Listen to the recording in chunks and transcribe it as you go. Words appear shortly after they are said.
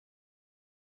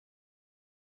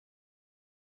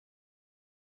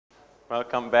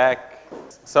Welcome back.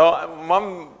 So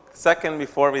 1 second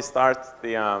before we start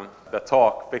the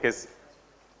talk, because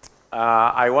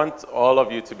I want all of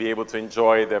you to be able to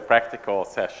enjoy the practical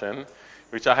session,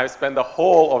 which I have spent the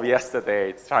whole of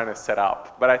yesterday trying to set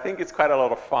up. But I think it's quite a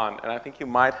lot of fun, and I think you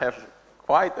might have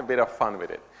quite a bit of fun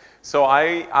with it. So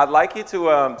I'd like you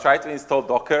to try to install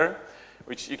Docker,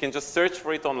 which you can just search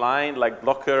for it online, like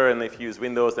Docker, and if you use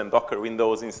Windows, then Docker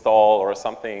Windows install or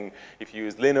something. If you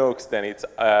use Linux, then it's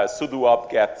sudo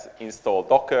apt-get install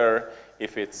Docker.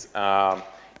 If it's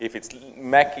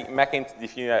Mac,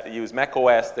 if you use Mac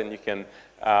OS, then you can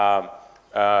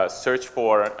search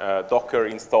for Docker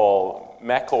install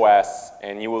Mac OS,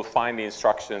 and you will find the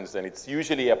instructions, and it's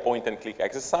usually a point-and-click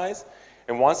exercise.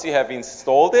 And once you have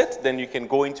installed it, then you can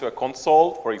go into a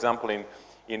console. For example,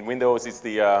 in Windows is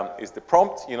the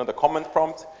prompt, you know, the command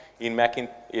prompt. In Mac,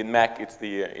 it's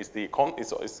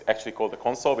actually called the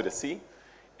console with a C,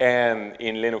 and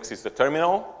in Linux it's the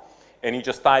terminal. And you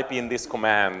just type in this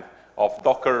command of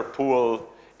docker pool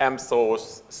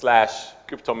msource /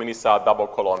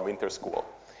 cryptominisa : winter school,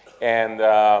 and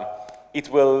it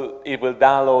will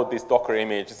download this Docker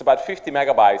image. It's about 50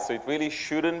 megabytes, so it really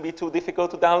shouldn't be too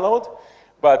difficult to download.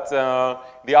 But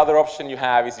the other option you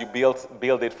have is you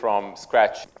build it from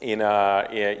scratch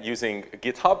using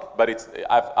GitHub. But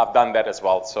I've done that as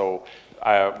well. So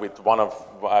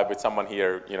with someone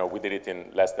here, you know, we did it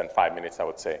in less than 5 minutes, I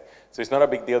would say. So it's not a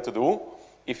big deal to do.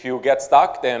 If you get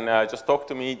stuck, then just talk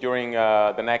to me during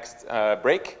the next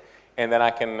break, and then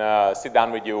I can sit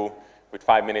down with you with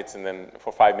 5 minutes, and then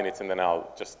for 5 minutes, and then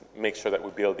I'll just make sure that we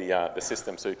build the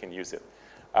system so you can use it.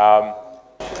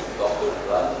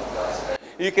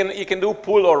 You can do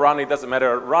pull or run, it doesn't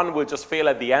matter. Run will just fail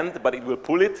at the end, but it will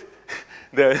pull it.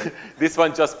 This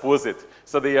one just pulls it.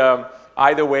 So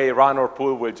either way, run or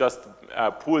pull will just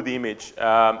pull the image.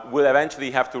 We'll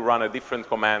eventually have to run a different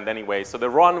command anyway. So the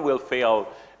run will fail,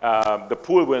 the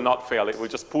pull will not fail. It will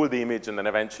just pull the image, and then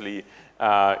eventually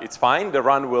it's fine. The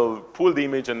run will pull the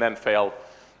image and then fail.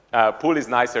 Pull is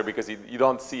nicer because you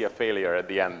don't see a failure at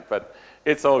the end, but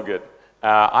it's all good.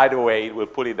 Either way, it will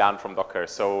pull it down from Docker.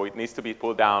 So it needs to be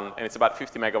pulled down, and it's about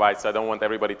 50 megabytes. So I don't want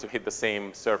everybody to hit the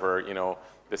same server, you know,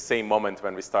 the same moment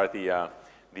when we start the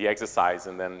exercise.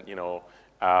 And then, you know,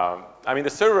 I mean, the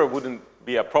server wouldn't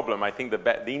be a problem. I think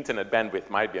the internet bandwidth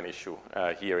might be an issue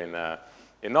here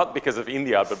in not because of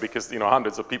India, but because, you know,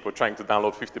 hundreds of people trying to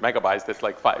download 50 megabytes. That's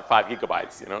like 5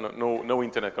 gigabytes. You know, no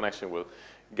internet connection will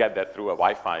get that through a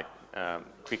Wi-Fi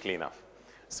quickly enough.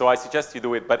 So I suggest you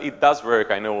do it, but it does work.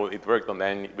 I know it worked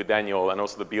with Daniel, and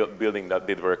also the building that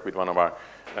did work with one of our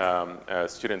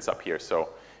students up here. So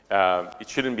it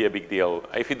shouldn't be a big deal.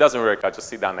 If it doesn't work, I'll just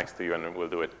sit down next to you and we'll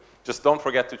do it. Just don't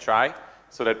forget to try,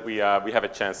 so that we have a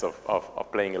chance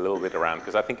of playing a little bit around,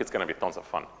 because I think it's going to be tons of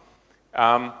fun.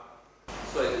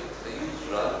 So I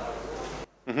used run.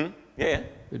 Mm-hmm. Yeah.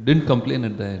 It didn't complain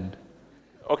at the end.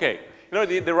 Okay. You know,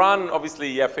 the run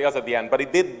obviously fails at the end, but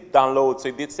it did download, so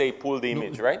it did say pull the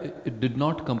image, right? It did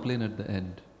not complain at the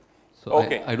end. So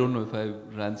okay. I don't know if I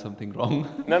ran something wrong.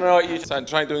 No, you should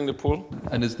try doing the pull.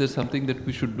 And is there something that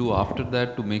we should do after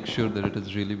that to make sure that it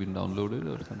has really been downloaded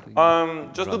or something?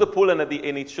 Just do the pull, and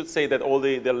it should say that all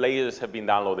the layers have been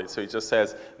downloaded. So it just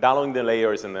says downloading the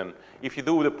layers, and then if you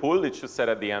do the pull, it should say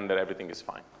at the end that everything is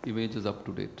fine. Image is up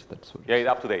to date, that's what. Yeah, it's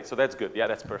up to date, so that's good. Yeah,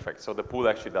 that's perfect. So the pull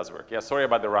actually does work. Yeah, sorry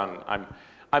about the run.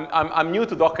 I'm new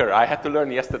to Docker. I had to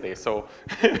learn yesterday, so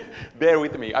bear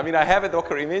with me. I mean, I have a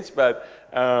Docker image, but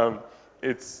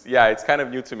it's kind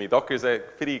of new to me. Docker is a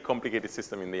pretty complicated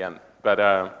system in the end, but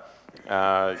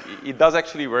it does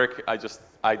actually work.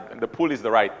 The pull is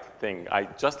the right thing. I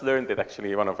just learned that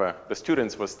actually one of the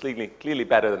students was clearly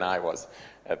better than I was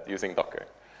at using Docker.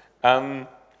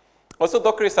 Also,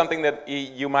 Docker is something that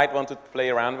you might want to play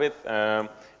around with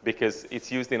because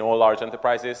it's used in all large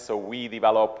enterprises. So we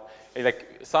develop,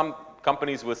 like some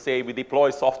companies will say we deploy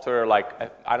software like,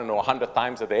 I don't know, 100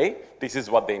 times a day. This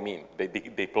is what they mean. They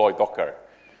deploy Docker.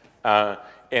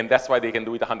 And that's why they can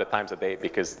do it 100 times a day,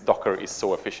 because Docker is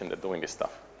so efficient at doing this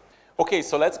stuff. Okay,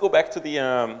 so let's go back to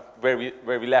the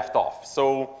where we left off.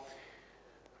 So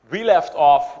we left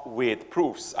off with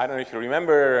proofs. I don't know if you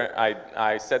remember,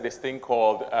 I said this thing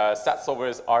called stat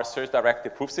solvers are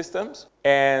search-directed proof systems.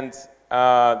 And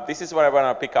this is what I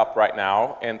want to pick up right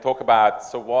now and talk about,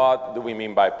 so what do we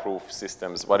mean by proof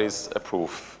systems? What is a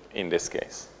proof in this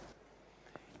case?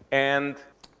 And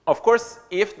of course,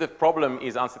 if the problem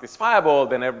is unsatisfiable,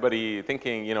 then everybody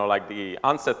thinking, you know, like the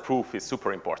unset proof is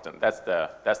super important. That's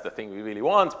the thing we really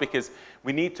want, because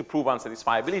we need to prove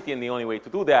unsatisfiability, and the only way to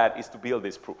do that is to build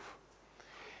this proof.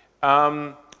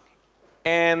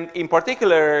 And in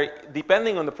particular,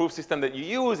 depending on the proof system that you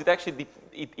use, it actually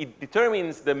it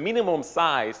determines the minimum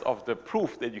size of the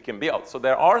proof that you can build. So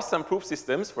there are some proof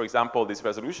systems, for example, this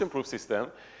resolution proof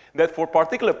system, that for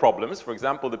particular problems, for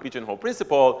example, the pigeonhole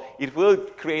principle, it will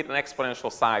create an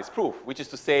exponential size proof, which is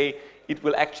to say it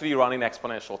will actually run in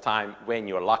exponential time when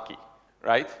you're lucky,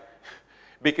 right?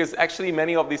 Because actually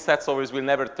many of these set solvers will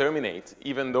never terminate,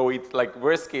 even though it, like,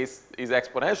 worst case is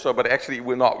exponential, but actually it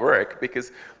will not work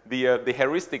because the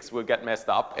heuristics will get messed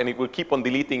up and it will keep on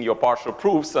deleting your partial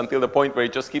proofs until the point where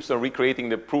it just keeps on recreating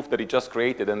the proof that it just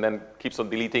created and then keeps on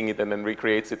deleting it and then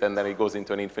recreates it and then it goes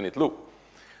into an infinite loop.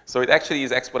 So it actually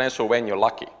is exponential when you're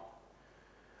lucky.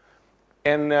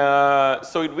 And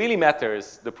so it really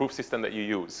matters the proof system that you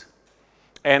use.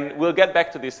 And we'll get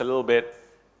back to this a little bit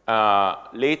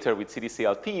later with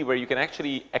CDCLT, where you can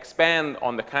actually expand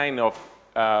on the kind of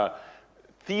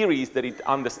theories that it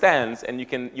understands, and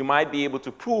you might be able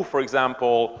to prove, for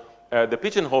example, the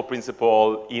pigeonhole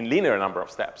principle in linear number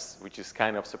of steps, which is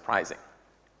kind of surprising.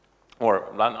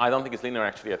 Or I don't think it's linear,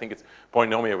 actually. I think it's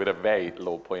polynomial with a very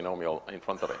low polynomial in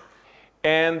front of it.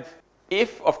 And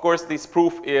if, of course, this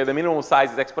proof, the minimum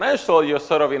size is exponential, you're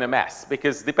sort of in a mess.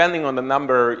 Because depending on the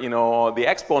number, the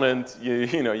exponent,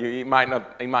 it might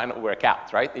not work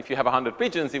out, right? If you have 100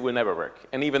 pigeons, it will never work.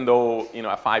 And even though,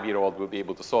 a 5-year-old will be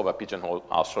able to solve a pigeonhole,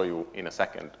 I'll show you in a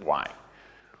second why.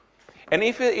 And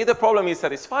if the problem is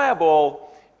satisfiable,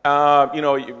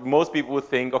 most people would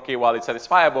think, okay, well, it's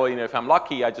satisfiable. If I'm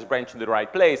lucky, I just branch in the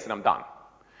right place and I'm done.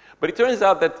 But it turns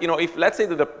out that, if let's say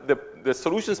that the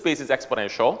solution space is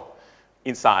exponential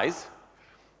in size,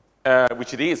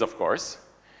 which it is, of course,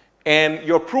 and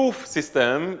your proof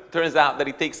system turns out that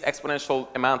it takes exponential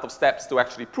amount of steps to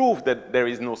actually prove that there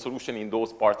is no solution in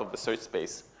those parts of the search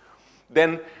space,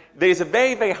 then there is a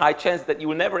very, very high chance that you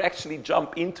will never actually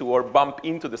jump into or bump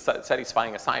into the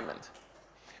satisfying assignment.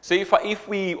 So if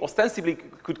we ostensibly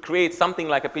could create something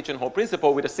like a pigeonhole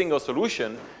principle with a single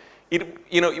solution,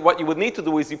 what you would need to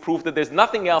do is you prove that there's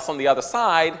nothing else on the other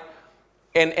side,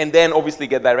 and then obviously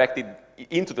get directed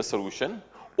into the solution,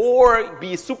 or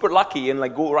be super lucky and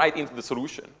go right into the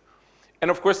solution.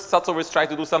 And of course, set solvers try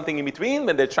to do something in between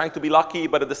when they're trying to be lucky,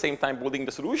 but at the same time building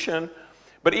the solution.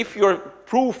 But if your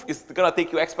proof is going to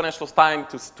take you exponential time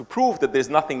to prove that there's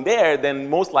nothing there, then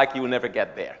most likely you'll never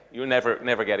get there. You'll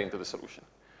never get into the solution.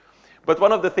 But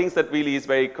one of the things that really is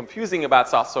very confusing about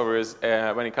set solvers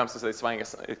when it comes to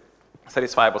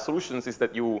satisfiable solutions is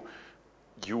that you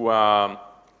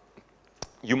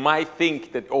might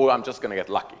think that, oh, I'm just going to get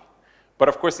lucky. But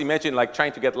of course, imagine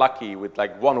trying to get lucky with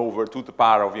 1 over 2 to the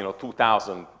power of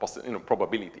 2,000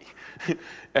 probability.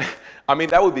 I mean,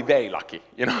 that would be very lucky.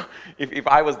 If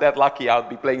I was that lucky, I would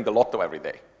be playing the lotto every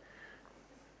day.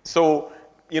 So,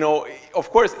 of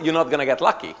course, you're not going to get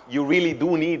lucky. You really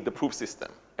do need the proof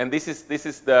system. And this is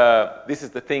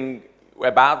the thing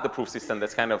about the proof system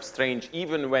that's kind of strange,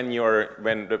 even when your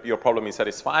problem is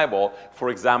satisfiable. For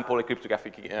example, a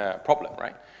cryptographic problem,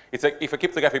 right? It's like if I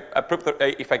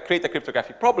create a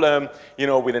cryptographic problem,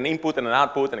 with an input and an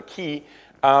output and a key,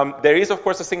 there is of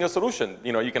course a single solution.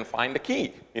 You can find the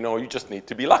key. You just need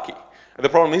to be lucky. The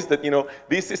problem is that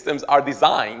these systems are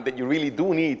designed that you really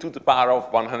do need 2 to the power of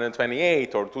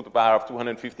 128 or 2 to the power of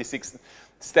 256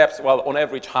 steps. Well, on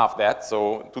average, half that,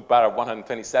 so 2 to the power of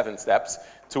 127 steps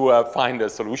to find a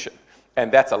solution,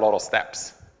 and that's a lot of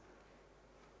steps.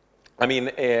 I mean,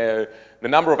 the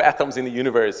number of atoms in the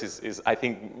universe is I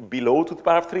think below 2 to the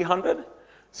power of 300.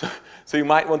 So you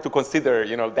might want to consider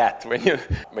that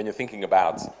when you're thinking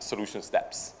about solution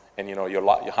steps and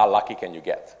how lucky can you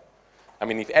get. I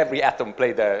mean, if every atom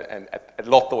played a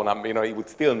lotto, it would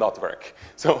still not work.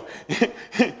 So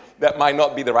that might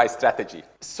not be the right strategy.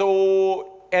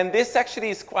 And this actually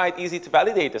is quite easy to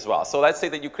validate as well. So let's say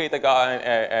that you create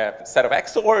a set of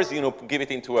XORs, give it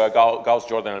into a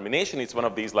Gauss-Jordan elimination. It's one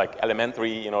of these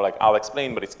elementary, I'll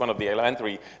explain, but it's one of the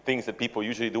elementary things that people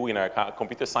usually do in a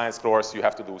computer science course. You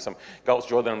have to do some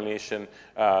Gauss-Jordan elimination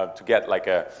to get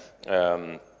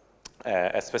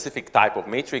a specific type of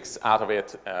matrix out of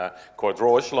it called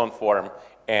row echelon form,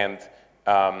 and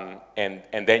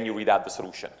then you read out the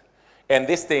solution. And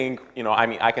this thing, I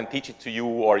mean, I can teach it to you,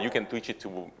 or you can teach it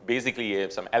to basically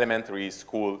some elementary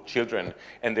school children,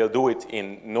 and they'll do it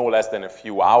in no less than a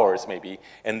few hours, maybe.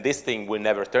 And this thing will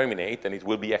never terminate, and it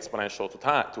will be exponential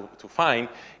to find.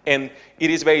 And it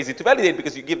is very easy to validate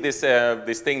because you give this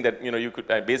this thing that you could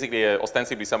basically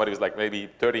ostensibly somebody who's maybe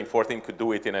 13, 14 could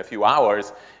do it in a few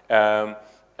hours. And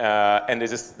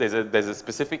there's a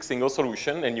specific single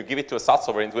solution, and you give it to a set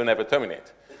solver, and it will never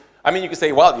terminate. I mean, you could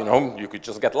say, well, you could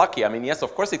just get lucky. I mean, yes,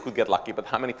 of course it could get lucky, but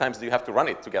how many times do you have to run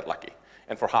it to get lucky?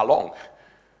 And for how long?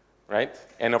 right?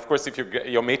 And of course, if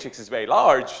your matrix is very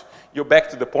large, you're back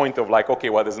to the point of like, okay,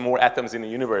 well, there's more atoms in the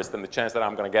universe than the chance that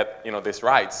I'm going to get, this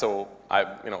right. So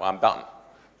I'm done.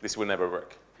 This will never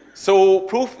work. So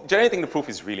generating the proof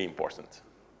is really important.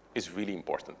 Is really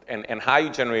important. And how you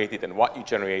generate it and what you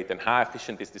generate and how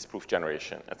efficient is this proof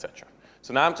generation, etc.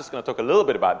 So now I'm just going to talk a little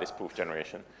bit about this proof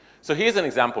generation. So here's an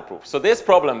example proof. So this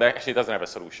problem actually doesn't have a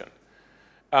solution.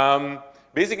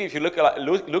 Basically, if you look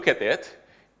at it,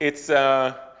 it's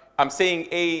I'm saying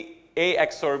A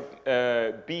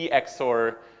XOR B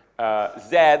XOR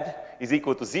Z is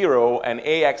equal to 0, and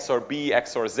A XOR B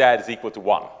XOR Z is equal to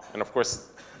 1. And of course,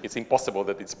 it's impossible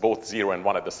that it's both 0 and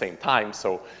 1 at the same time,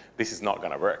 so this is not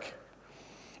going to work.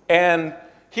 And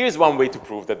here's one way to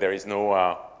prove that there's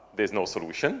no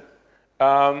solution.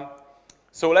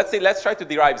 So let's try to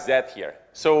derive Z here.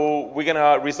 So we're going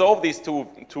to resolve these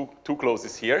two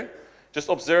clauses here. Just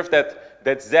observe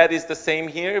that Z is the same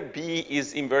here, B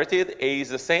is inverted, A is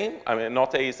the same,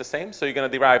 not A is the same, so you're going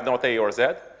to derive not A or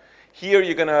Z. Here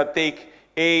you're going to take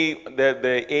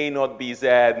the A not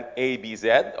BZ, A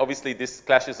BZ. Obviously this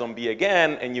clashes on B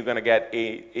again, and you're going to get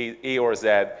A or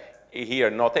Z here,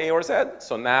 not A or Z.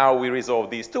 So now we resolve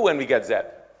these two and we get Z.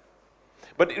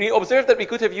 But we observe that we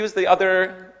could have used the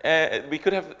other, we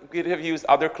could have used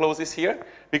other clauses here.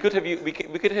 We could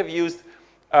have used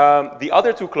the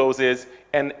other two clauses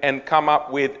and come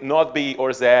up with not B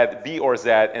or Z, B or Z,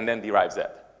 and then derive Z.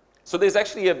 So there's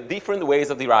actually different ways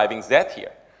of deriving Z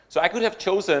here. So I could have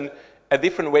chosen a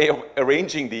different way of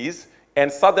arranging these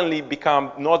and suddenly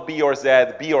become not B or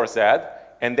Z, B or Z,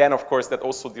 and then of course that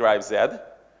also derives Z.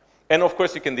 And of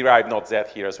course you can derive not Z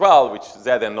here as well, which Z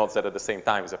and not Z at the same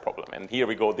time is a problem. And here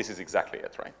we go, this is exactly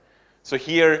it, right? So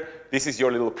here, this is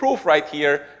your little proof right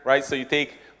here, right? So you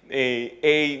take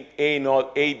A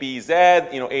not A B Z,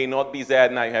 A not B Z,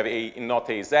 now you have A not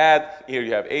A Z, here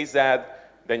you have A Z,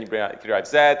 then you derive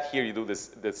Z, here you do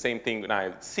the same thing now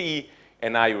with C,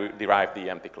 and now you derive the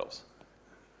empty clause.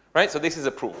 Right, so this is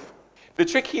a proof. The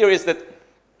trick here is that,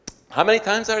 how many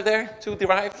times are there to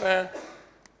derive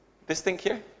this thing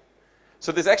here?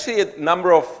 So there's actually a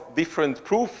number of different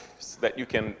proofs that you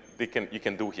can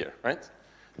do here, right?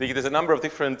 There's a number of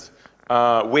different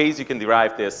ways you can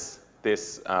derive this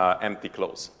empty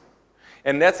clause.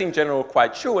 And that's in general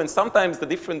quite true, and sometimes the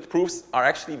different proofs are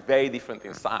actually very different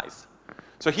in size.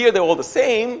 So here they're all the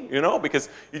same, because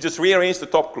you just rearrange the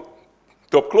top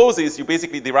clauses, you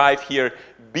basically derive here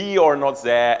B or not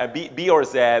Z, B or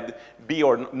Z, B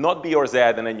or not B or Z,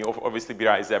 and then you obviously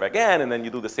derive Z again, and then you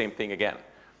do the same thing again.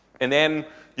 And then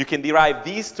you can derive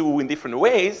these two in different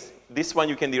ways. This one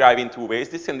you can derive in 2 ways.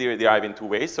 This can derive in 2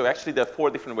 ways. So actually there are 4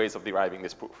 different ways of deriving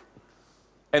this proof.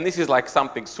 And this is like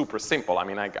something super simple. I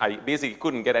mean, I basically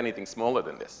couldn't get anything smaller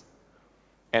than this.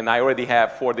 And I already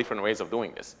have 4 different ways of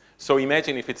doing this. So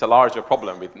imagine if it's a larger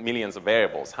problem with millions of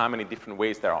variables, how many different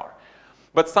ways there are.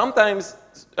 But sometimes,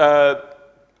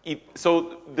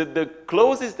 so the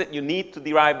clauses that you need to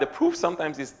derive the proof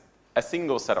sometimes is a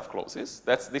single set of clauses.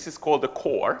 This is called the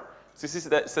core. So this is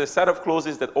a set of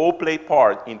clauses that all play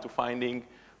part into finding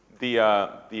the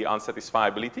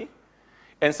unsatisfiability.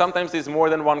 And sometimes there's more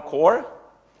than one core.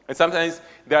 And sometimes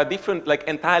there are different, like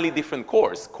entirely different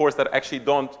cores that actually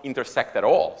don't intersect at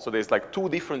all. So there's like 2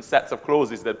 different sets of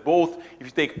clauses that both, if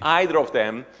you take either of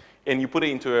them, and you put it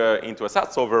into a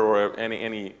SAT solver or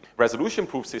any resolution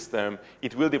proof system,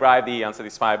 it will derive the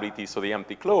unsatisfiability, so the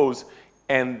empty clause.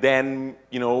 And then,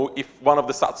 if one of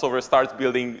the SAT solvers starts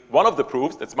building one of the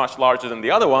proofs that's much larger than the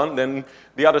other one, then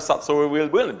the other SAT solver will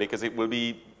win because it will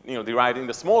be, deriving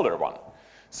the smaller one.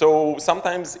 So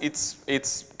sometimes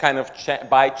it's kind of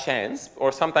by chance,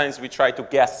 or sometimes we try to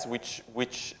guess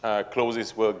which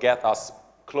clauses will get us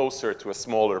closer to a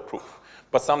smaller proof.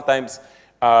 But sometimes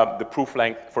the proof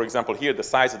length, for example, here, the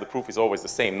size of the proof is always the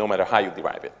same, no matter how you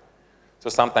derive it. So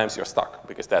sometimes you're stuck,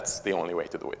 because that's the only way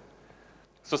to do it.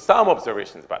 So some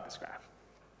observations about this graph.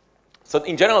 So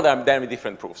in general, there are many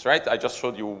different proofs, right? I just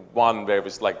showed you one where it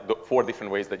was like 4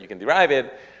 different ways that you can derive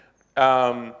it.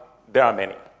 There are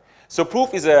many. So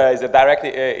proof is a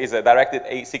directed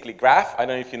acyclic graph. I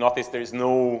don't know if you noticed there's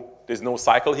no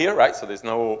cycle here, right? So there's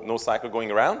no cycle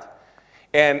going around.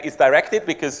 And it's directed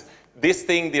because this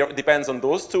thing depends on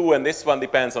those 2, and this one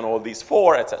depends on all these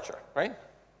 4, etc. Right?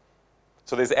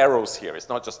 So there's arrows here. It's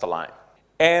not just a line.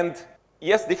 And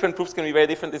yes, different proofs can be very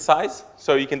different in size.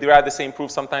 So you can derive the same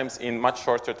proof sometimes in much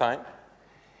shorter time.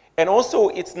 And also,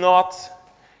 it's not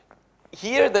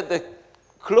here that the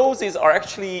clauses are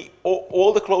actually,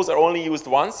 all the clauses are only used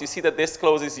once. You see that this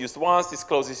clause is used once, this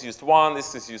clause is used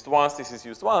once, this is used once, this is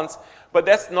used once. But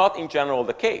that's not in general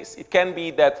the case. It can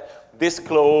be that this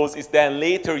clause is then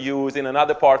later used in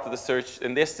another part of the search,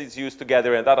 and this is used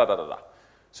together, and da-da-da-da-da.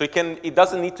 So it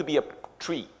doesn't need to be a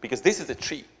tree, because this is a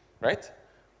tree, right?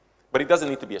 But it doesn't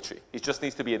need to be a tree. It just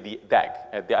needs to be a DAG,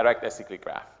 a direct acyclic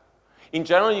graph. In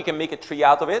general, you can make a tree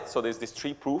out of it. So there's this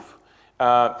tree proof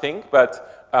thing,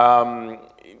 but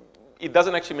it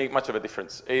doesn't actually make much of a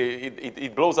difference.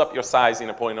 It blows up your size in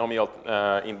a polynomial,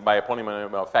 by a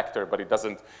polynomial factor, but it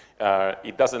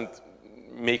doesn't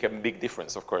make a big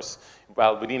difference, of course,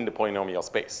 well, within the polynomial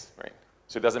space, right?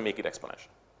 So it doesn't make it exponential.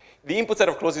 The input set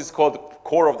of clauses is called the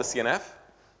core of the CNF.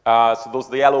 So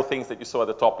the yellow things that you saw at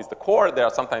the top is the core. There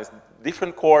are sometimes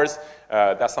different cores.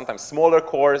 There are sometimes smaller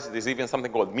cores. There's even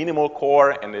something called minimal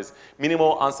core, and there's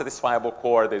minimal unsatisfiable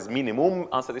core. There's minimum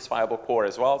unsatisfiable core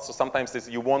as well. So sometimes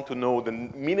you want to know the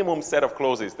minimum set of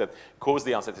clauses that cause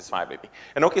the unsatisfiability.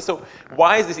 And okay, so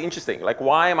why is this interesting? Like,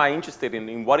 why am I interested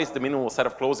in what is the minimal set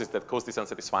of clauses that cause this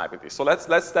unsatisfiability? So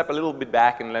let's step a little bit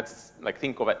back and let's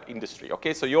think of an industry.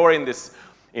 Okay, so you're in this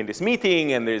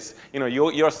meeting, and there's,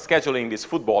 you're scheduling this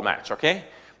football match, okay?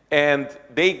 And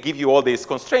they give you all these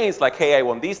constraints, like, hey, I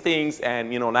want these things, and,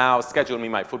 now schedule me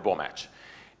my football match.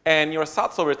 And your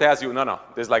SAT solver tells you, no,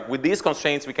 there's like, with these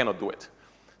constraints, we cannot do it.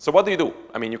 So what do?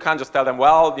 I mean, you can't just tell them,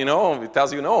 well, it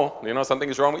tells you no, something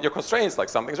is wrong with your constraints, like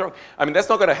something's wrong. I mean, that's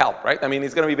not going to help, right? I mean,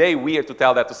 it's going to be very weird to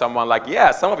tell that to someone like,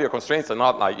 yeah, some of your constraints are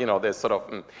not like, there's sort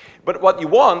of, But what you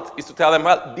want is to tell them,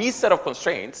 well, these set of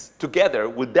constraints together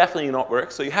will definitely not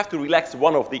work, so you have to relax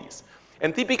one of these.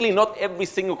 And typically, not every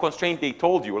single constraint they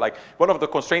told you, like one of the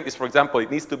constraints is, for example, it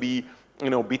needs to be,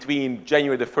 between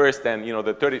January the 1st and,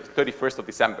 the 31st of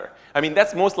December. I mean,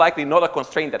 that's most likely not a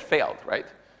constraint that failed, right?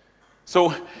 So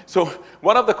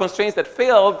one of the constraints that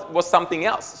failed was something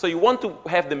else. So you want to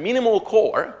have the minimal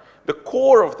core, the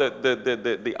core of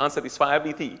the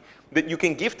unsatisfiability that you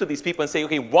can give to these people and say,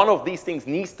 okay, one of these things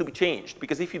needs to be changed.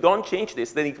 Because if you don't change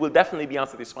this, then it will definitely be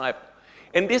unsatisfiable.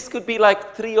 And this could be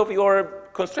like 3 of your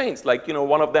constraints. Like,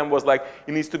 one of them was like,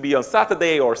 it needs to be on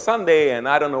Saturday or Sunday, and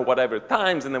I don't know, whatever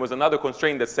times. And there was another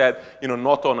constraint that said,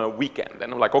 not on a weekend.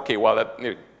 And I'm like, okay, well,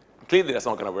 clearly that's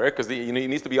not going to work, because it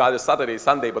needs to be either Saturday,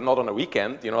 Sunday, but not on a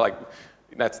weekend.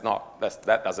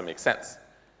 That doesn't make sense.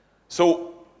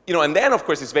 So, and then of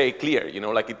course it's very clear,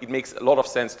 like it makes a lot of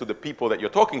sense to the people that you're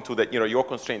talking to that, your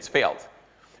constraints failed.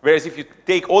 Whereas if you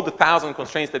take all the 1,000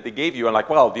 constraints that they gave you and like,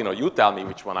 well, you tell me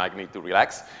which one I need to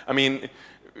relax, I mean,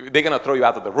 they're going to throw you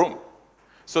out of the room.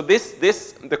 So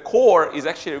the core is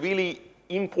actually a really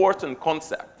important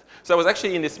concept. So I was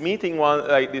actually in this meeting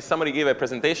somebody gave a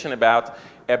presentation about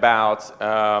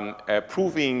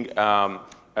proving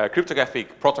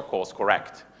cryptographic protocols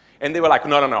correct. And they were like,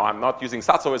 no, I'm not using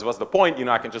SAT solvers. What's the point?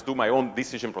 I can just do my own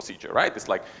decision procedure, right? It's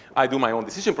like, I do my own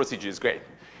decision procedure, is great.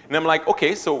 And I'm like,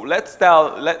 okay, so let's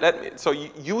so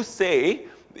you say,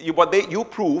 what you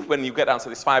prove when you get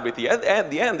unsatisfiability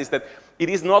at the end is that it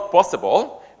is not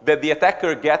possible that the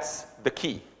attacker gets the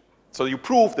key. So you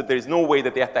prove that there is no way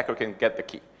that the attacker can get the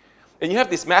key. And you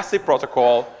have this massive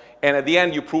protocol, and at the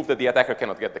end you prove that the attacker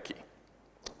cannot get the key.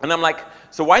 And I'm like,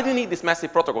 so why do you need this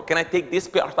massive protocol? Can I take this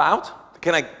part out?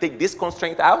 Can I take this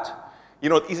constraint out?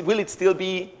 Will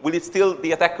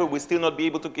the attacker will still not be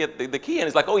able to get the key? And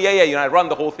it's like, oh yeah, I run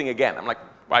the whole thing again. I'm like,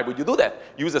 why would you do that?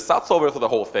 Use a SAT solver for the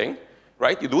whole thing,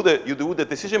 right? You do the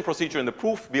decision procedure and the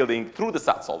proof building through the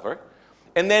SAT solver.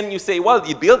 And then you say, well,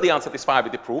 you build the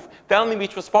unsatisfiability proof. Tell me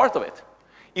which was part of it.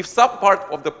 If some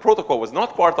part of the protocol was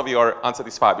not part of your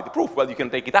unsatisfiability proof, well, you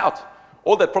can take it out.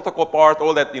 All that protocol part,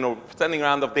 all that sending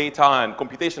around of data and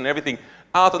computation and everything,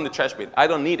 out on the trash bin. I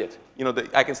don't need it.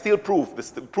 I can still prove.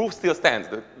 The proof still stands.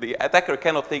 The attacker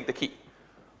cannot take the key.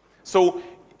 So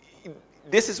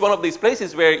this is one of these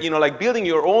places where like building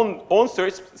your own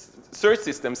search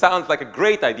system sounds like a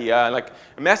great idea, like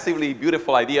a massively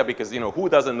beautiful idea, because who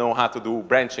doesn't know how to do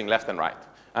branching left and right?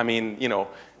 I mean, you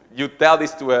tell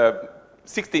this to a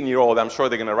 16-year-old, I'm sure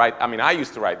they're going to write. I mean, I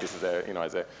used to write this as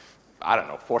a I don't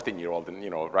know, 14-year-old and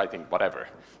writing whatever,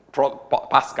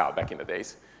 Pascal back in the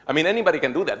days. I mean, anybody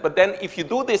can do that. But then if you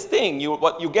do this thing,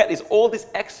 what you get is all these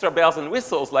extra bells and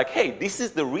whistles like, hey, this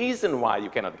is the reason why you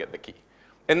cannot get the key.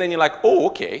 And then you're like, oh,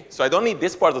 okay, so I don't need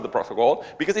this part of the protocol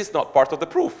because it's not part of the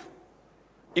proof.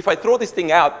 If I throw this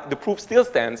thing out, the proof still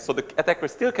stands, so the attacker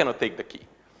still cannot take the key.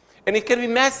 And it can be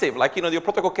massive, like, your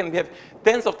protocol can have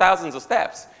tens of thousands of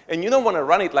steps. And you don't want to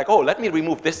run it like, oh, let me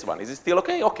remove this one. Is it still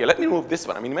okay? Okay, let me remove this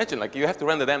one. I mean, imagine, like, you have to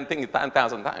run the damn thing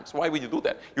 10,000 times. Why would you do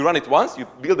that? You run it once, you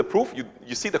build the proof,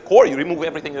 you see the core, you remove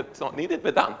everything that's not needed,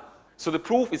 we're done. So the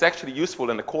proof is actually useful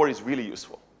and the core is really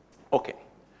useful. Okay.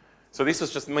 So this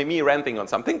was just me ranting on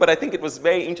something, but I think it was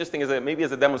very interesting maybe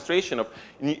as a demonstration of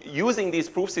using these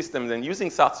proof systems and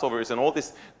using SAT solvers and all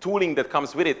this tooling that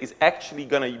comes with it is actually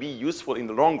going to be useful in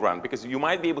the long run, because you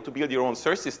might be able to build your own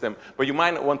search system, but you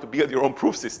might not want to build your own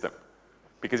proof system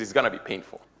because it's going to be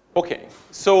painful. Okay,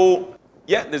 so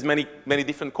yeah, there's many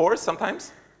different cores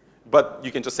sometimes, but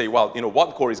you can just say, well,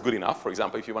 one core is good enough. For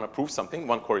example, if you want to prove something,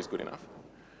 one core is good enough.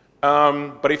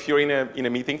 But if you're in a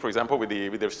meeting, for example, with the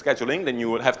scheduling, then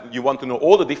you want to know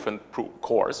all the different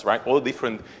cores, right? All the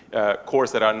different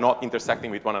cores that are not intersecting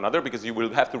with one another, because you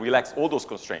will have to relax all those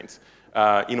constraints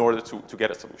in order to get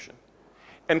a solution.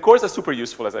 And cores are super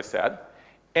useful, as I said.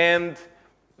 And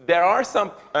there are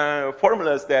some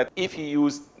formulas that if you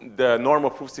use the normal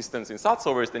proof systems in SAT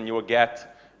solvers, then you will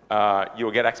get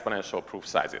exponential proof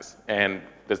sizes. And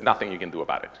there's nothing you can do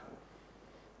about it,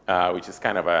 which is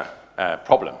kind of a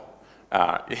problem.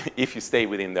 If you stay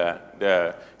within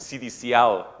the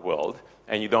CDCL world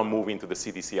and you don't move into the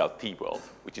CDCL-T world,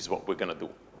 which is what we're going to do.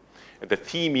 The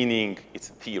T meaning it's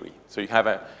a theory. So you have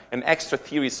an extra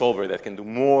theory solver that can do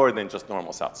more than just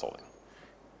normal SAT solving.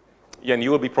 Yeah, and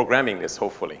you will be programming this,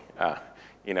 hopefully,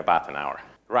 in about an hour.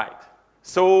 Right.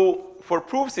 So for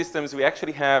proof systems, we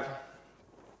actually have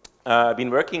been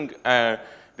working.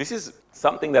 This is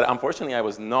something that, unfortunately, I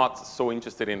was not so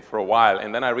interested in for a while.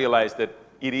 And then I realized that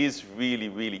it is really,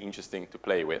 really interesting to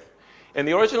play with. And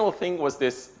the original thing was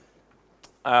this.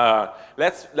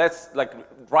 Let's like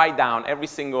write down every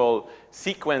single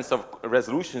sequence of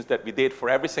resolutions that we did for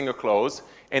every single close.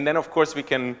 And then, of course, we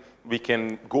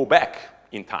can go back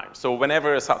in time. So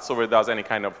whenever a SAT solver does any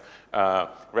kind of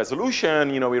resolution,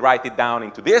 we write it down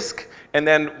into disk. And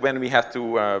then when we have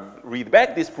to read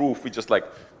back this proof, we just like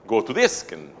go to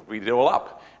disk and read it all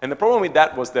up. And the problem with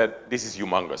that was that this is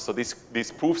humongous. So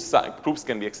these proofs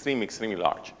can be extremely, extremely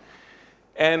large.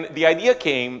 And the idea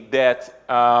came that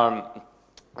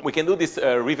we can do this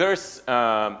reverse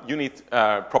unit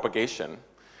propagation,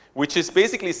 which is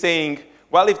basically saying,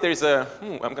 well, if there's a,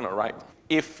 I'm going to write.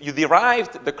 If you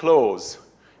derived the close,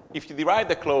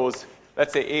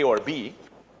 let's say A or B,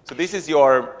 so this is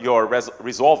your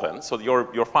resolvent, so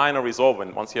your final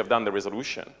resolvent once you have done the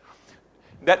resolution.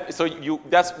 This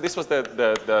was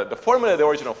the formula, the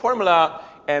original formula,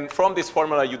 and from this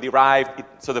formula you derived it,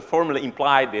 so the formula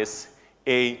implied this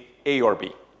A or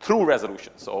B through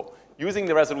resolution. So using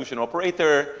the resolution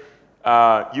operator,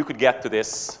 you could get to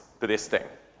this thing.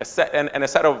 A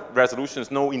set of resolutions,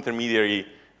 no intermediary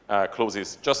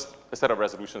closes, just a set of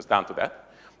resolutions down to that.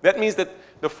 That means that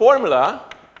the formula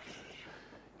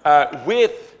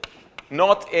with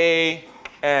not A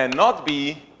and not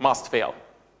B must fail.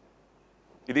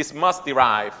 This must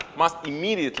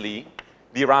immediately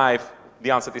derive the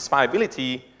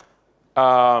unsatisfiability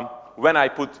when I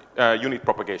put unit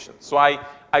propagation. So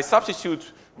I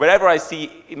substitute, wherever I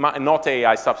see not A,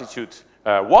 I substitute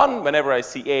 1. Whenever I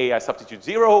see A, I substitute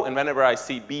 0. And whenever I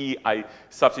see B, I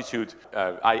substitute,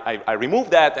 I remove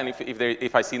that. And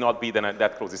if I see not B, then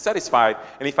that clause is satisfied.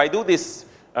 And if I do this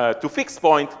to fixed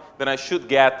point, then I should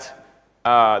get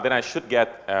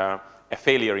a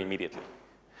failure immediately.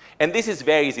 And this is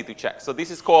very easy to check. So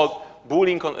this is called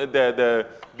Boolean, the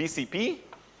BCP,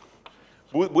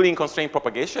 Boolean constraint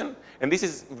propagation. And this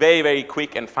is very, very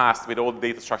quick and fast with all the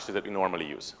data structures that we normally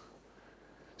use.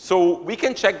 So we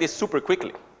can check this super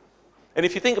quickly. And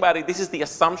if you think about it, this is the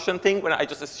assumption thing, when I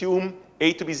just assume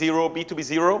A to be 0, B to be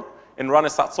 0, and run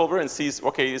a SAT solver and sees,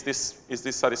 OK, is this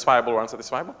satisfiable or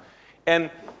unsatisfiable?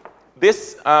 And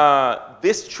this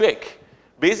trick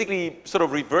basically sort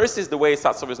of reverses the way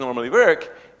SAT solvers normally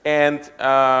work and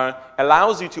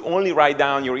allows you to only write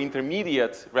down your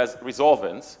intermediate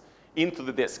resolvents into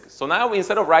the disk. So now,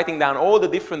 instead of writing down all the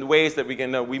different ways that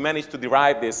we managed to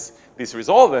derive this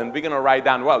resolvent, we're going to write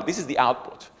down, well, this is the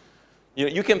output.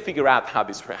 You can figure out how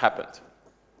this happened.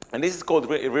 And this is called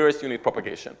reverse unit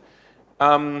propagation.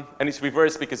 And it's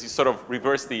reversed because you sort of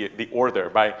reverse the order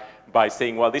by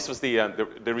saying, well, this was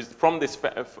from this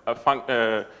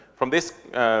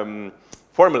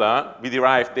formula, we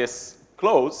derived this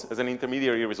close as an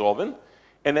intermediary resolvent.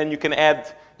 And then you can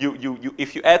add,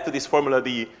 if you add to this formula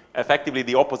effectively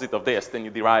the opposite of this, then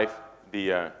you derive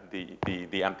the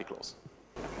empty close.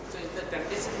 So is the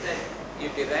condition that you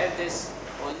derive this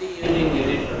only using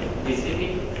unit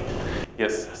BCP?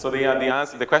 Yes. So the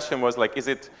answer, the question was like, is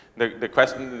it that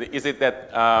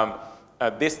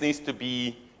this needs to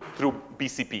be through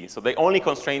BCP? So the only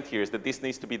constraint here is that this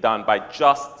needs to be done by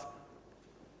just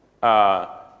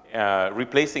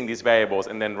replacing these variables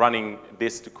and then running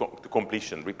this to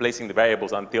completion, replacing the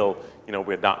variables until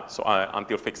we're done, so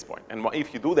until fixed point. And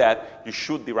if you do that, you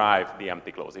should derive the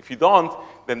empty clause. If you don't,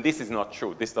 then this is not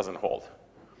true. This doesn't hold.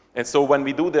 And so when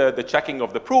we do the checking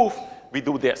of the proof, we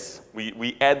do this.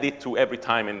 We add it to every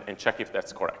time and check if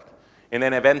that's correct. And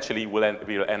then eventually we'll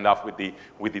end up with the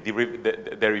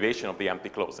derivation of the empty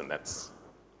clause, and that's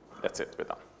it. We're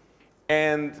done.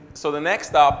 And so the next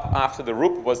step after the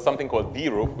ROOP was something called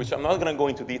DROOP, which I'm not going to go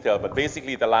into detail, but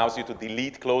basically it allows you to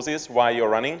delete clauses while you're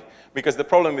running. Because the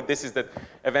problem with this is that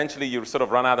eventually you sort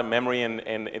of run out of memory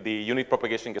and the unit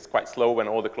propagation gets quite slow when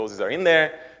all the clauses are in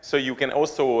there. So you can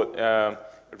also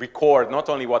record not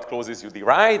only what clauses you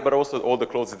derived, but also all the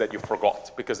clauses that you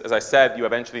forgot. Because as I said, you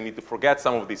eventually need to forget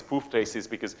some of these proof traces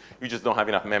because you just don't have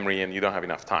enough memory and you don't have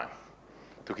enough time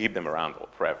to keep them around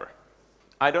forever.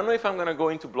 I don't know if I'm going to go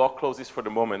into block clauses for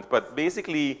the moment, but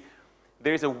basically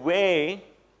there's a way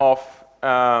of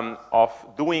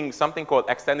doing something called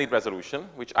extended resolution,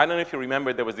 which I don't know if you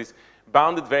remember, there was this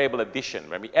bounded variable addition,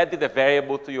 where we added a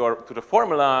variable to the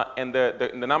formula and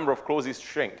the number of clauses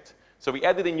shrinked. So we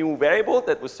added a new variable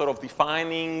that was sort of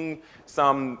defining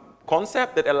some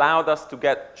concept that allowed us to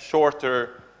get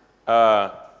shorter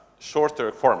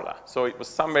formula. So it was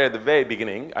somewhere at the very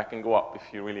beginning. I can go up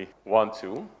if you really want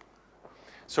to.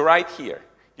 So right here,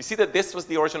 you see that this was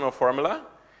the original formula,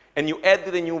 and you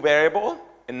added a new variable,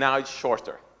 and now it's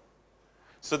shorter.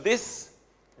 So this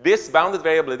bounded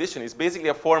variable addition is basically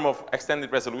a form of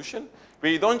extended resolution,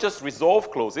 where you don't just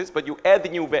resolve clauses, but you add the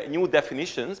new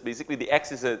definitions. Basically, the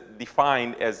x is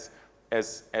defined as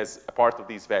a part of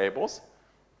these variables.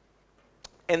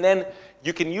 And then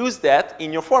you can use that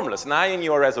in your formulas. Now in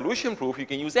your resolution proof, you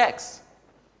can use x.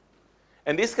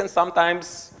 And this can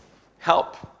sometimes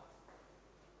help.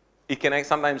 It can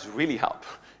sometimes really help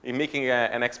in making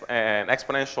an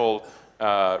exponential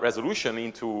resolution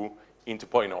into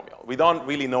polynomial. We don't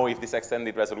really know if this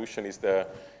extended resolution is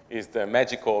the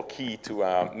magical key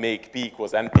to make p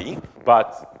equals np,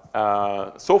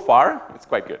 but so far it's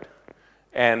quite good.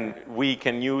 And we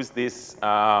can use this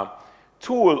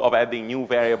tool of adding new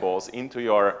variables into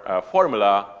your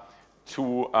formula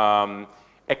to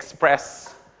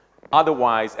express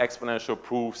otherwise exponential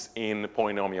proofs in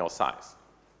polynomial size.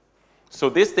 So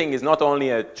this thing is not only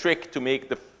a trick to make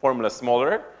the formula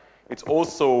smaller, it's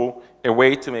also a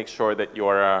way to make sure that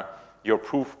your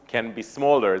proof can be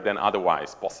smaller than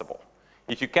otherwise possible.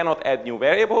 If you cannot add new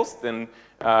variables, then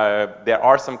there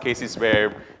are some cases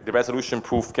where the resolution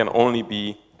proof can only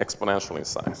be exponential in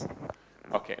size.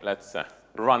 Okay, let's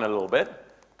run a little bit.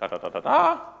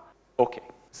 Okay,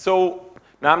 so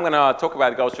now I'm going to talk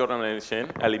about Gauss-Jordan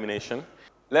elimination.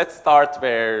 Let's start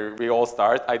where we all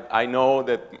start. I know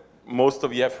that most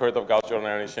of you have heard of Gauss-Jordan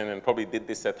elimination and probably did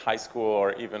this at high school,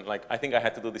 or even like, I think I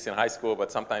had to do this in high school,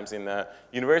 but sometimes in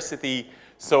university.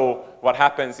 So what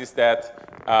happens is that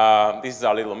this is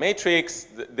our little matrix.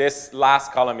 This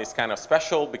last column is kind of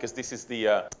special because this is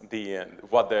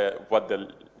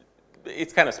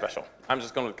it's kind of special. I'm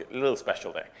just going to get a little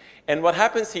special there. And what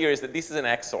happens here is that this is an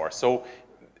XOR. So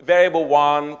variable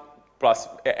 1 plus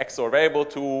XOR variable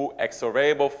 2, XOR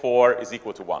variable 4 is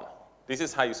equal to 1. This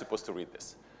is how you're supposed to read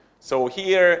this. So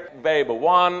here, variable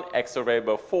 1, XOR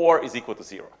variable 4 is equal to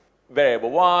 0. Variable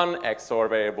 1, XOR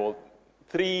variable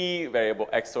 3, variable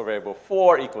XOR variable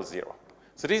 4 equals 0.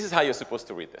 So this is how you're supposed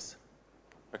to read this.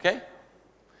 Okay?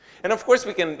 And of course,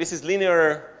 this is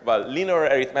linear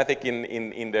arithmetic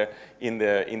in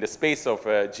the space of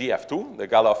GF2, the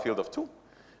Galois field of 2.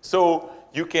 So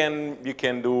you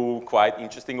can do quite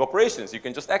interesting operations. You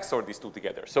can just XOR these two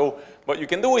together. So what you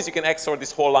can do is you can XOR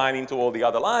this whole line into all the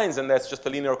other lines, and that's just a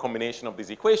linear combination of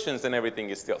these equations, and everything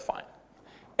is still fine.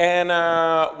 And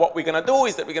what we're going to do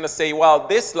is that we're going to say, well,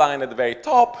 this line at the very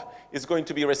top is going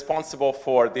to be responsible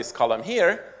for this column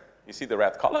here. You see the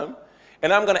red column.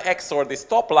 And I'm going to XOR this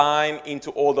top line into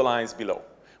all the lines below.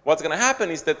 What's going to happen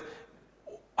is that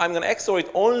I'm going to XOR it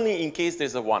only in case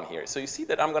there's a 1 here. So you see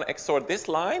that I'm going to XOR this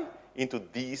line into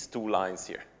these two lines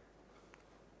here.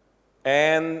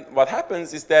 And what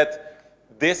happens is that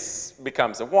this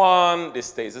becomes a 1, this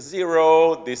stays a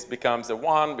 0, this becomes a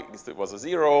 1 because it was a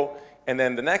 0, and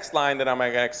then the next line that I'm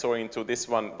going to XOR into, this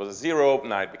one was a 0,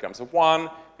 now it becomes a 1,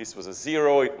 this was a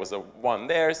 0, it was a 1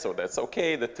 there, so that's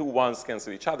okay, the two 1s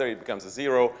cancel each other, it becomes a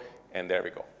 0, and there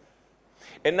we go.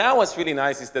 And now what's really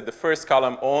nice is that the first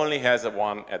column only has a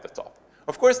 1 at the top.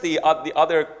 Of course, these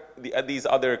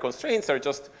other constraints are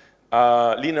just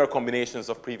linear combinations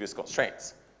of previous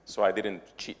constraints. So I didn't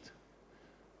cheat.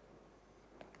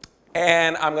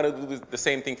 And I'm going to do the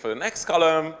same thing for the next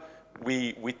column.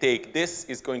 we take this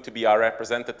is going to be our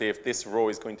representative, this row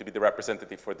is going to be the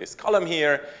representative for this column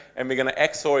here, and we're going to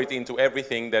XOR it into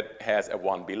everything that has a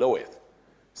 1 below it.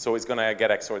 So it's going to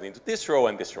get XORed into this row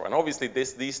and this row. And obviously,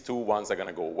 these two ones are going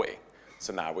to go away.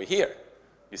 So now we're here.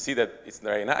 You see that it's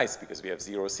very nice because we have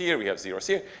zeros here, we have zeros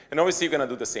here. And obviously, you're going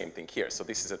to do the same thing here. So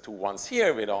this is a 2 1s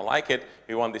here. We don't like it.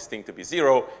 We want this thing to be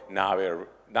 0. Now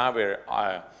we're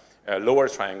lower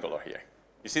triangular here.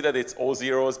 You see that it's all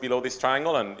zeros below this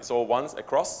triangle and it's all 1s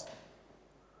across?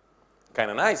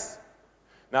 Kind of nice.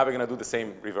 Now we're going to do the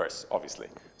same reverse, obviously.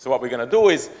 So what we're going to do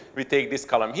is we take this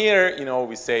column here,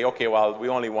 we say, okay, well, we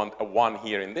only want a 1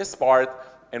 here in this part,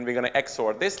 and we're going to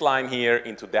XOR this line here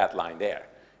into that line there.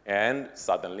 And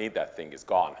suddenly that thing is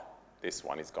gone. This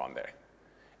one is gone there.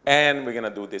 And we're going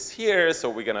to do this here, so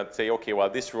we're going to say, okay, well,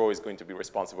 this row is going to be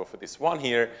responsible for this 1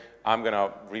 here. I'm going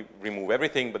to remove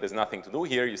everything, but there's nothing to do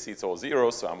here. You see it's all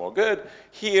zeros, so I'm all good.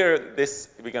 Here,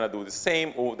 we're going to do the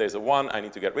same. Oh, there's a 1. I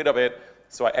need to get rid of it.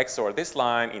 So I XOR this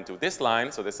line into this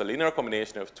line. So there's a linear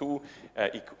combination of two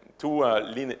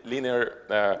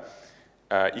linear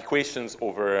equations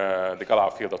over the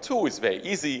Galois field of 2. It's very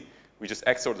easy. We just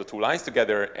XOR the 2 lines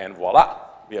together, and voila,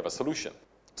 we have a solution.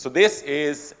 So this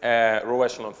is a row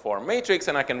echelon form matrix,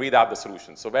 and I can read out the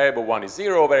solution. So variable 1 is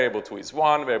 0, variable 2 is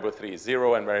 1, variable 3 is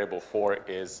 0, and variable 4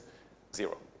 is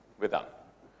 0. We're done.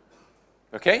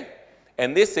 Okay?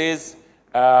 And this is,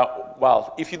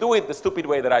 well, if you do it the stupid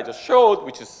way that I just showed,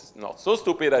 which is not so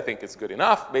stupid, I think it's good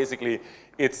enough. Basically,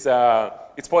 it's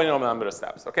polynomial number of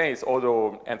steps. Okay? It's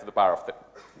order n to the power of 10,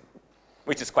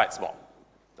 which is quite small,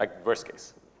 like worst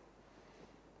case.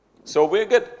 So we're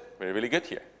good. We're really good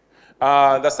here.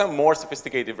 There's some more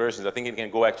sophisticated versions. I think it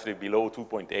can go actually below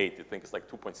 2.8. I think it's like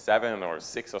 2.7 or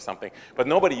 6 or something. But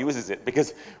nobody uses it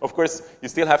because, of course, you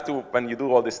still have to, when you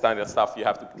do all this standard stuff, you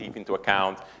have to take into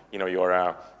account,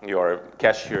 your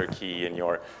cache hierarchy and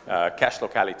your cache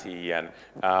locality. And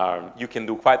you can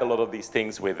do quite a lot of these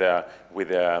things with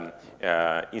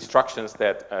instructions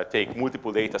that take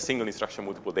multiple data, single instruction,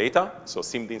 multiple data. So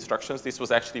SIMD instructions. This was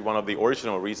actually one of the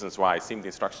original reasons why SIMD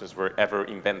instructions were ever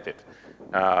invented.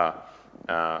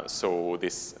 So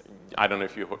this, I don't know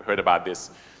if you heard about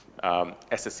this,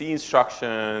 SSE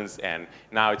instructions, and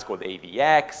now it's called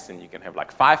AVX, and you can have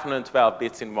like 512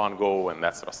 bits in one go and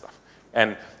that sort of stuff.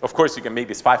 And of course, you can make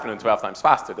this 512 times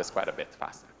faster. That's quite a bit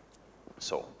faster.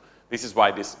 So this is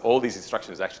why all these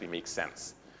instructions actually make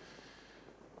sense.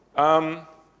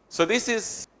 So this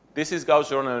is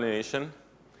Gauss-Jordan elimination.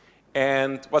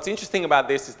 And what's interesting about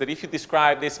this is that if you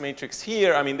describe this matrix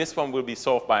here, I mean, this one will be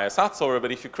solved by a SAT solver,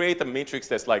 but if you create a matrix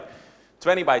that's like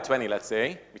 20 by 20, let's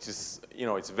say, which is,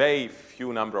 it's very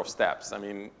few number of steps. I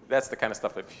mean, that's the kind of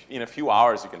stuff that in a few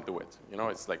hours you can do it.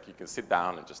 It's like you can sit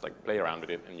down and just like play around with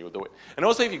it and you'll do it. And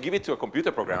also if you give it to a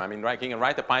computer program, I mean, you can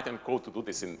write a Python code to do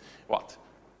this in, what,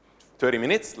 30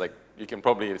 minutes? Like, you can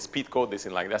probably speed code this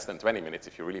in like less than 20 minutes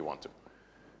if you really want to.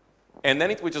 And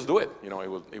then it will just do it.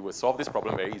 It will solve this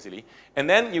problem very easily. And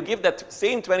then you give that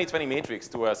same 20-20 matrix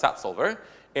to a SAT solver,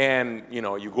 and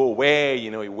you go away.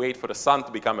 You wait for the sun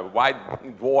to become a white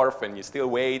dwarf, and you still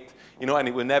wait. And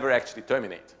it will never actually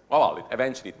terminate. Well,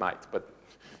 eventually it might, but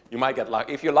you might get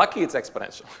lucky. If you're lucky, it's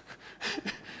exponential.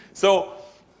 So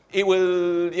it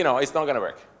will. It's not going to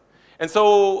work. And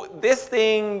so this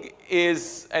thing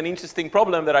is an interesting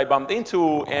problem that I bumped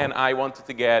into, and I wanted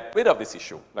to get rid of this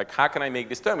issue. Like, how can I make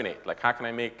this terminate? Like, how can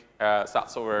I make a SAT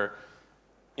solver,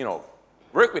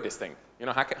 work with this thing?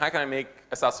 How can I make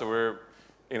a SAT solver,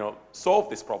 solve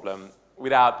this problem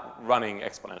without running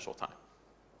exponential time?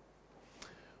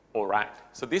 All right.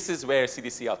 So this is where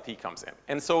CDCL-T comes in.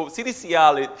 And so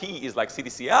CDCL-T is like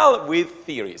CDCL with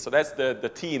theory. So that's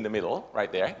the T in the middle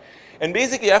right there. And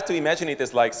basically, you have to imagine it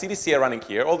as like CDCL running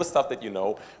here, all the stuff that you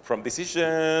know from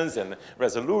decisions and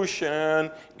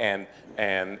resolution and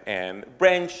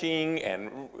branching and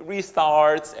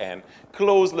restarts and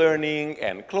close learning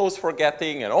and close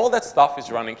forgetting and all that stuff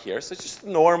is running here. So it's just a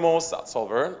normal SAT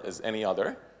solver as any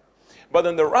other. But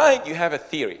on the right, you have a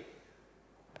theory.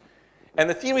 And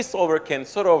the theory solver can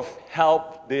sort of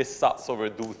help this SAT solver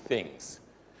do things.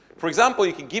 For example,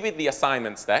 you can give it the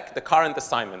assignment stack, the current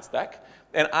assignment stack,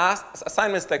 and ask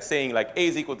assignment stack saying like A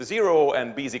is equal to 0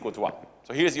 and B is equal to 1.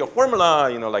 So here's your formula,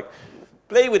 like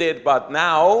play with it, but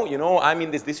now, I'm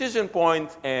in this decision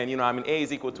point, and I'm in A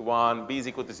is equal to 1, B is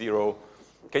equal to 0.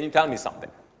 Can you tell me something?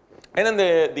 And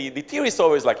then the theory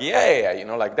solver is like, yeah,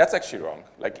 like that's actually wrong.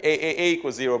 Like A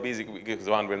equals 0, B is equals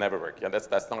 1 will never work. Yeah, that's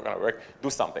not going to work. Do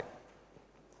something.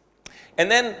 And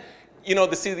then, the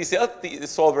CDCL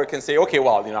solver can say, okay,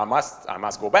 well, I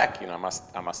must go back. I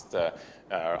must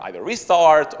either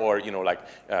restart or, you know, like,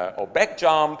 or back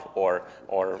jump or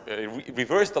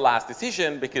reverse the last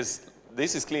decision, because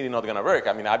this is clearly not going to work.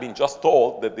 I mean, I've been just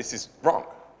told that this is wrong.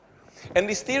 And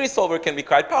this theory solver can be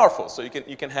quite powerful. So you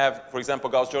can have, for example,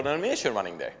 Gauss-Jordan elimination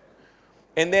running there.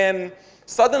 And then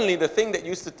suddenly the thing that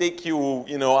used to take you,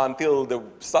 you know, until the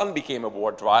sun became a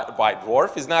white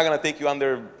dwarf is now going to take you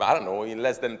under, I don't know, in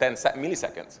less than 10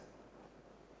 milliseconds.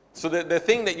 So the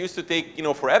thing that used to take, you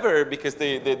know, forever because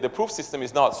the proof system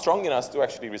is not strong enough to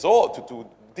actually resolve, to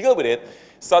deal with it,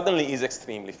 suddenly is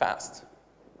extremely fast.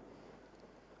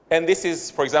 And this is,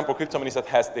 for example, cryptanalysis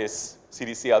has this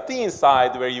CDCLT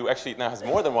inside where you actually now has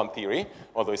more than one theory,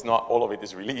 although it's not all of it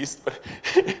is released. But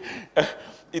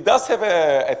it does have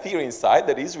a theory inside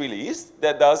that is released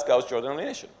that does Gauss-Jordan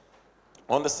elimination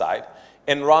on the side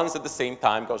and runs at the same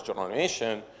time Gauss-Jordan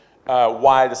elimination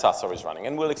while the SAT solver is running.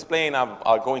 And we'll explain,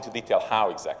 I'll go into detail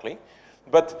how exactly.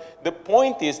 But the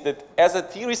point is that as a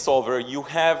theory solver, you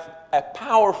have a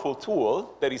powerful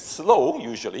tool that is slow,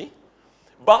 usually,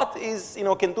 but is, you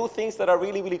know, can do things that are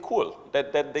really, really cool,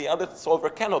 that the other solver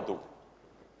cannot do.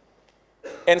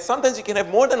 And sometimes you can have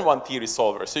more than one theory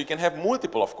solver, so you can have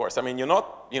multiple, of course. I mean,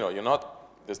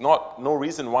 there's no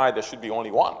reason why there should be only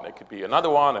one. There could be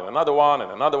another one, and another one,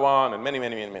 and another one, and many,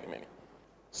 many, many, many, many.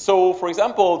 So, for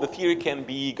example, the theory can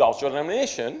be Gauss-Jordan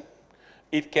elimination.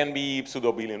 It can be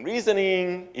pseudo-Abelian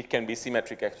reasoning. It can be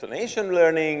symmetric explanation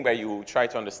learning, where you try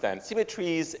to understand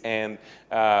symmetries and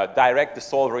direct the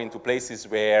solver into places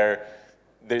where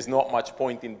there's not much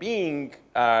point in being,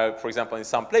 for example, in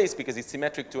some place, because it's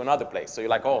symmetric to another place. So you're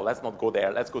like, oh, let's not go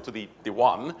there. Let's go to the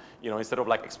one, you know, instead of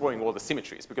like exploring all the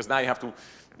symmetries. Because now you have to,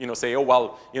 you know, say, oh,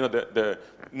 well, you know, the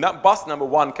bus number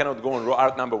 1 cannot go on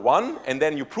route number 1, and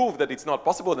then you prove that it's not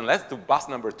possible, then let's do bus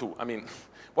number 2. I mean,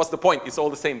 what's the point? It's all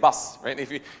the same bus, right?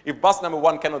 If bus number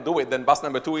 1 cannot do it, then bus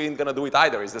number 2 ain't gonna do it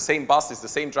either. It's the same bus, it's the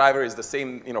same driver, it's the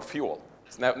same, you know, fuel.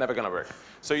 It's never gonna work.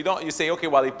 So you say, okay,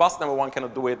 well, if bus number 1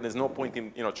 cannot do it, there's no point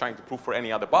in, you know, trying to prove for any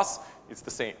other bus. It's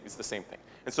the same thing.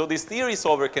 And so this theory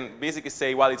solver can basically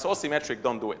say, well, it's all symmetric,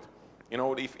 don't do it. You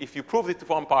know, if you prove it to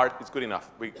one part, it's good enough.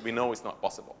 We know it's not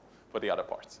possible for the other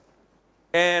parts.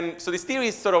 And so this theory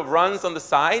sort of runs on the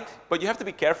side, but you have to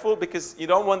be careful because you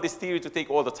don't want this theory to take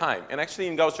all the time. And actually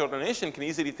in Gauss-Jordan elimination can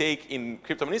easily take, in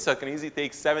cryptanalysis, can easily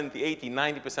take 70, 80,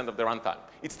 90% of the runtime.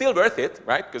 It's still worth it,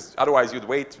 right? Because otherwise you'd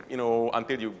wait, you know,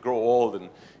 until you grow old and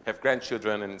have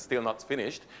grandchildren and still not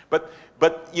finished. But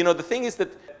you know, the thing is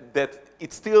that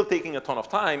it's still taking a ton of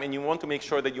time, and you want to make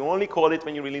sure that you only call it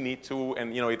when you really need to,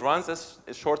 and you know, it runs as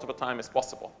short of a time as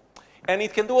possible. And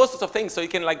it can do all sorts of things. So it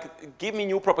can like give me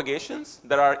new propagations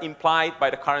that are implied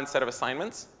by the current set of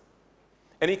assignments.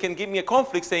 And it can give me a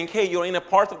conflict saying, hey, you're in a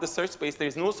part of the search space, there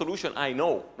is no solution, I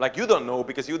know. Like you don't know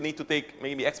because you need to take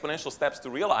maybe exponential steps to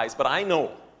realize, but I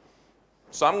know.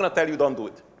 So I'm gonna tell you don't do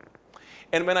it.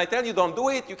 And when I tell you don't do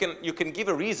it, you can give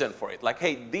a reason for it. Like,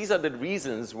 hey, these are the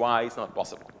reasons why it's not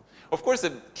possible. Of course,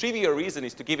 the trivial reason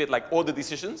is to give it like all the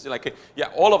decisions. You're like, yeah,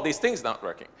 all of these things not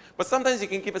working. But sometimes you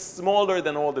can give it smaller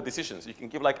than all the decisions. You can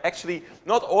give like, actually,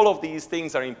 not all of these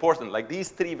things are important. Like these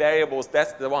 3 variables,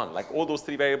 that's the one. Like all those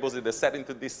 3 variables, if they're set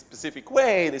into this specific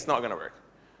way, it's not gonna work.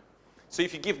 So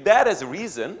if you give that as a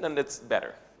reason, then that's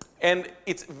better. And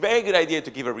it's a very good idea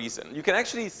to give a reason. You can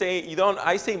actually say,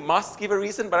 I say must give a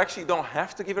reason, but actually you don't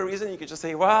have to give a reason. You can just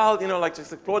say, well, you know, like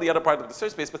just explore the other part of the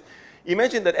search space. But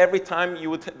imagine that every time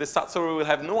the SAT solver will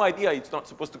have no idea it's not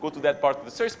supposed to go to that part of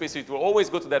the search space. So it will always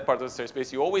go to that part of the search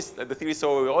space. The theory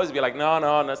solver will always be like,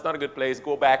 no, that's not a good place.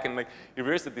 Go back and like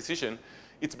reverse the decision.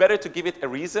 It's better to give it a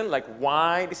reason, like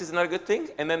why this is not a good thing.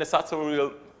 And then the SAT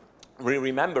solver will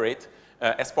remember it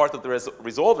as part of the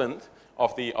resolvent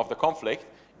of the conflict.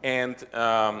 And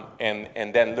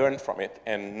then learn from it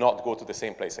and not go to the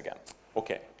same place again.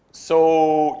 Okay,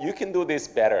 so you can do this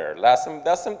better.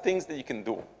 There's some things that you can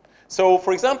do. So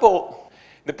for example,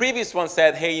 the previous one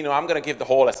said, hey, you know, I'm gonna give the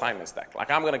whole assignment stack. Like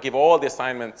I'm gonna give all the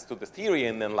assignments to the theory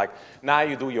and then like, now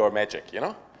you do your magic, you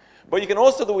know? But you can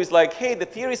also do is like, hey, the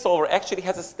theory solver actually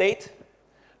has a state.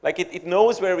 Like it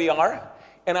knows where we are.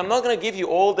 And I'm not going to give you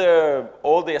all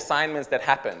the assignments that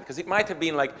happen, because it might have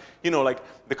been like, you know, like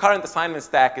the current assignment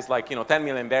stack is like, you know, 10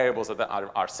 million variables that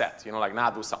are set, you know, like now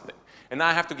do something. And now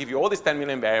I have to give you all these 10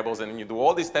 million variables, and you do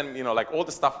all these 10, you know, like all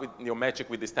the stuff with your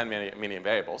magic with these 10 million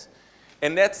variables.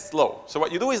 And that's slow. So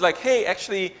what you do is like, hey,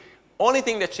 actually, only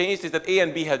thing that changed is that A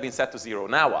and B have been set to 0.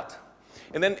 Now what?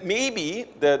 And then maybe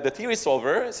the theory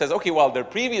solver says, okay, well, the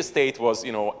previous state was,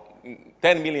 you know,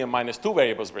 10 million minus 2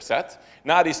 variables were set.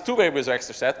 Now these 2 variables are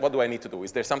extra set. What do I need to do?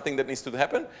 Is there something that needs to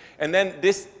happen? And then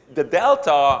the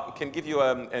delta can give you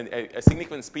a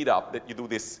significant speed up that you do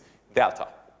this delta.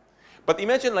 But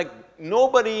imagine like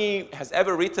nobody has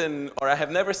ever written, or I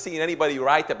have never seen anybody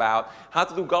write about how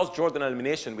to do Gauss-Jordan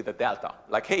elimination with a delta.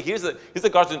 Like, hey, here's the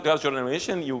Gauss-Jordan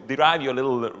elimination. You derive your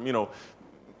little,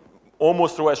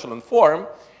 almost row echelon form.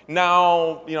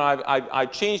 Now, I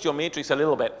changed your matrix a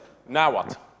little bit. Now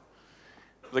what?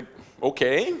 Like,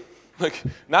 okay. Like,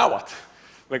 now what?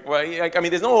 Like, well, I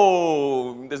mean, there's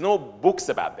no books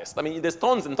about this. I mean, there's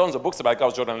tons and tons of books about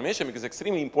Gauss-Jordan elimination because it's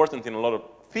extremely important in a lot of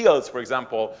fields, for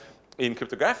example, in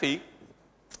cryptography.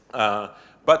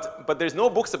 But there's no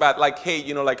books about like,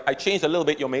 hey, like I changed a little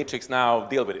bit your matrix, now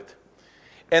deal with it.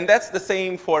 And that's the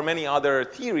same for many other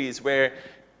theories where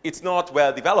it's not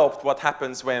well developed what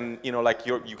happens when, like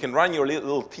you can run your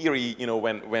little theory,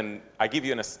 when I give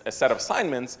you a set of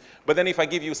assignments, but then if I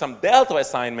give you some delta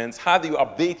assignments, how do you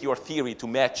update your theory to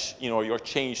match, your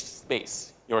changed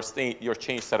space, your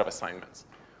changed set of assignments?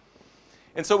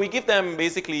 And so we give them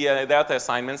basically a delta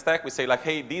assignment stack. We say like,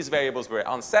 hey, these variables were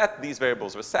unset, these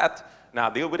variables were set, now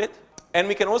deal with it. And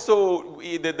we can also,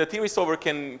 the theory solver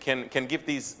can give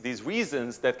these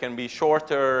reasons that can be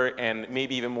shorter and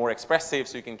maybe even more expressive,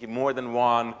 so you can give more than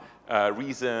one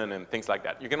reason and things like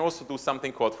that. You can also do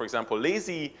something called, for example,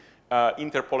 lazy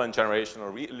interpolant generation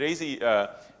or lazy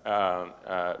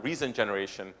reason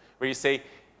generation, where you say,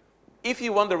 if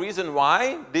you want the reason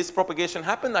why this propagation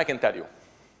happened, I can tell you.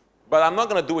 But I'm not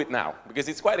going to do it now because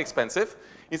it's quite expensive.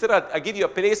 Instead, I give you a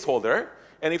placeholder,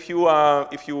 and if you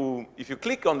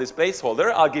click on this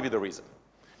placeholder, I'll give you the reason,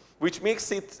 which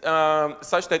makes it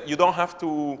such that you don't have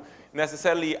to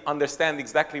necessarily understand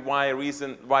exactly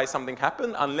why something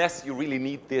happened unless you really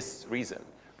need this reason.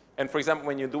 And for example,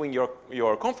 when you're doing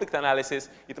your conflict analysis,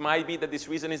 it might be that this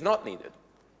reason is not needed.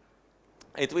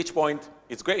 At which point,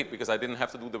 it's great because I didn't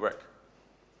have to do the work.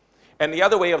 And the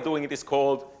other way of doing it is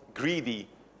called greedy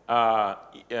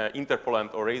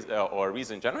interpolant or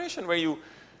reason generation, where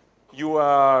you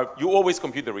always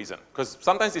compute the reason, because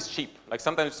sometimes it's cheap. Like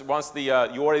sometimes once you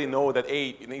already know that A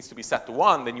it needs to be set to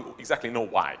 1, then you exactly know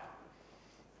why.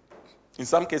 In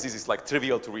some cases, it's like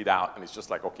trivial to read out, and it's just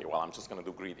like, okay, well, I'm just going to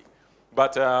do greedy.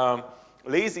 But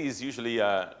lazy is usually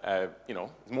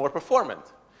more performant.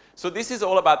 So this is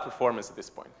all about performance at this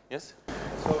point. Yes?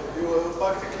 So you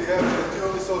practically have the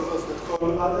theory solvers that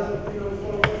call other theory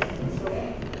solvers and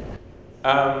so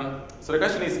on? So the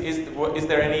question is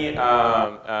there any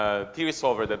theory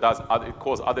solver that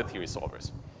calls other theory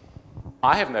solvers?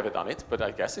 I have never done it, but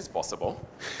I guess it's possible.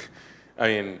 I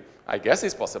mean, I guess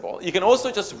it's possible. You can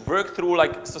also just work through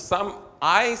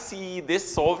I see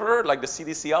this solver, like the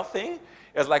CDCL thing,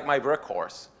 as like my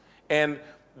workhorse. And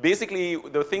basically,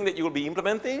 the thing that you will be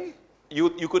implementing,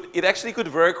 it actually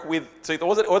could work with, so it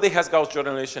already has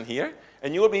Gauss-Jordan elimination here,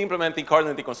 and you will be implementing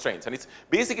cardinality constraints. And it's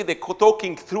basically the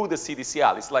talking through the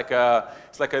CDCL. It's like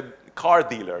a car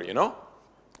dealer,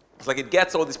 It's like it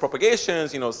gets all these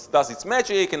propagations, does its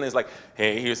magic, and it's like,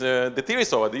 hey, here's the theory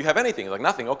solver. Do you have anything? Like,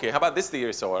 nothing. Okay, how about this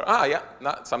theory solver? Ah, yeah,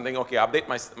 not something. Okay, update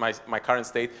my current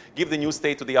state. Give the new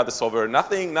state to the other solver.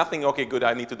 Nothing. Okay, good.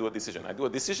 I need to do a decision. I do a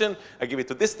decision. I give it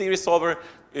to this theory solver.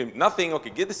 Nothing. Okay,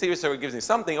 get the theory solver. Gives me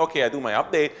something. Okay, I do my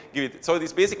update. Give it. So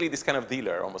it's basically this kind of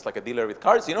dealer, almost like a dealer with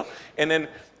cards, And then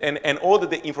and all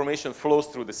the information flows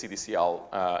through the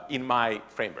CDCL in my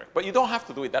framework. But you don't have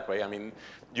to do it that way. I mean,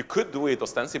 you could do it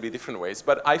ostensibly different ways,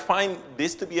 but I find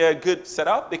this to be a good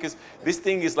setup because this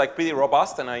thing is like pretty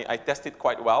robust, and I test it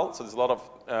quite well. So there's a lot of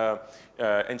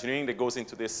engineering that goes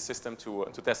into this system to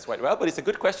test quite well. But it's a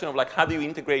good question of like, how do you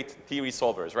integrate theory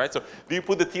solvers, right? So do you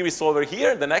put the theory solver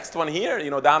here, the next one here,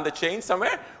 down the chain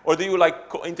somewhere, or do you like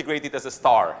integrate it as a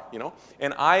star,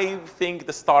 And I think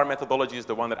the star methodology is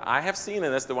the one that I have seen,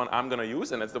 and that's the one I'm going to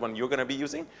use, and that's the one you're going to be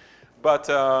using. But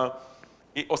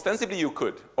ostensibly, you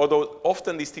could, although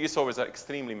often these theory solvers are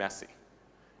extremely messy.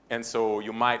 And so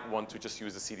you might want to just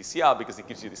use the CDCL because it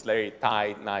gives you this very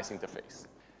tight, nice interface.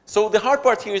 So the hard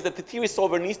part here is that the theory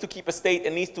solver needs to keep a state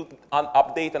and needs to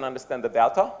update and understand the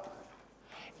delta.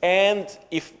 And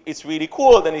if it's really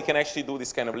cool, then it can actually do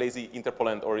this kind of lazy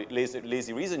interpolant or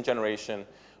lazy reason generation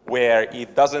where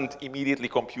it doesn't immediately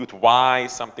compute why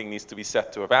something needs to be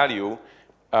set to a value.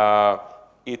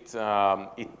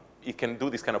 It can do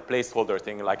this kind of placeholder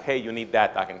thing like, hey, you need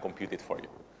that, I can compute it for you.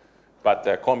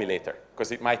 But call me later,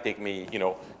 because it might take me,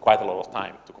 quite a lot of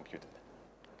time to compute it.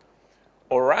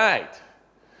 All right.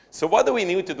 So what do we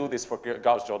need to do this for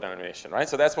Gauss-Jordan elimination, right?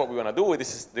 So that's what we're going to do.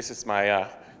 This is my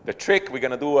the trick. We're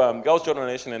going to do Gauss-Jordan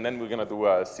elimination, and then we're going to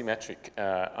do symmetric,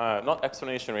 not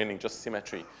explanation raining, just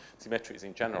symmetries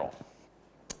in general.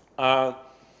 So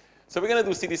we're going to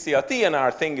do CDCLT, and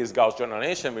our thing is Gauss-Jordan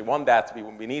elimination. We want that.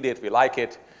 We need it. We like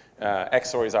it.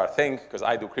 XOR is our thing, because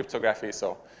I do cryptography,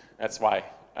 so that's why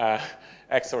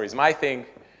XOR is my thing.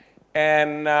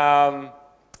 And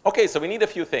okay, so we need a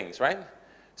few things, right?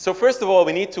 So first of all,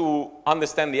 we need to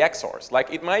understand the XORs.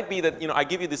 Like it might be that I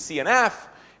give you the CNF,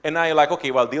 and now you're like,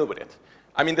 okay, well, deal with it.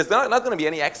 I mean, there's not going to be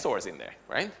any XORs in there,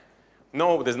 right?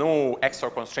 No, there's no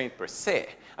XOR constraint per se.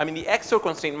 I mean, the XOR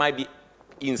constraint might be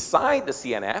inside the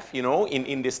CNF,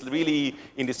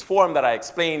 in this form that I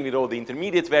explained with all the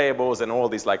intermediate variables and all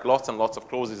these like lots and lots of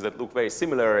clauses that look very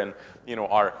similar and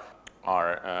are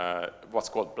what's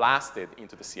called blasted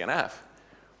into the CNF.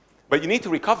 But you need to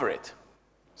recover it.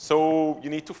 So you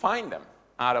need to find them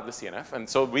out of the CNF. And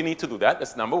so we need to do that.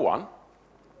 That's number one.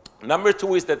 Number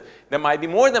two is that there might be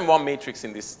more than one matrix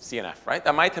in this CNF, right?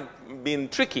 That might have been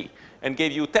tricky and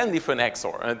gave you 10 different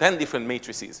XOR, 10 different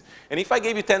matrices. And if I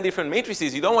gave you 10 different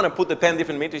matrices, you don't want to put the 10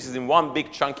 different matrices in one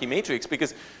big chunky matrix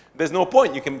because there's no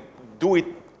point. You can do it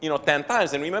 10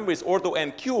 times. And remember, it's ortho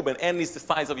n cube, and n is the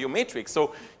size of your matrix.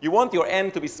 So you want your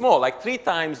n to be small. Like 3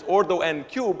 times ortho n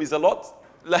cube is a lot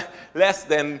less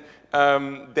than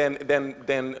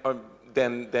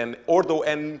ortho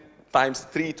n times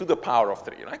 3 to the power of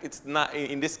 3, right? It's not,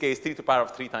 in this case, 3 to the power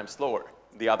of 3 times slower,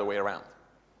 the other way around.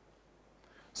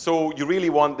 So you really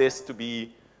want this to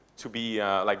be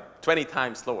like 20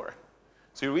 times slower.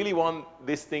 So you really want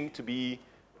this thing to be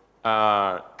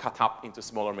cut up into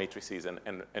smaller matrices,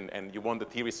 and you want the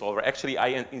theory solver. Actually,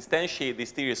 I instantiate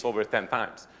this theory solver 10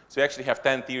 times. So you actually have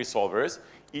 10 theory solvers,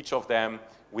 each of them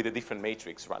with a different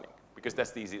matrix running, because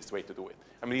that's the easiest way to do it.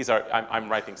 I mean, I'm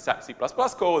writing C++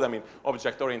 code, I mean,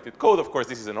 object-oriented code. Of course,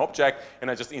 this is an object, and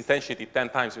I just instantiate it 10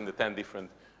 times in the 10 different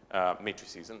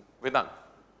matrices, and we're done.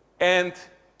 And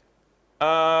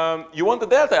you want the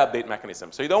delta update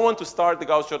mechanism. So you don't want to start the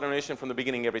Gauss generation from the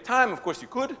beginning every time. Of course, you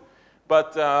could,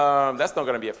 but that's not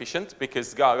going to be efficient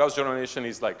because Gauss generation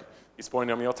is like, it's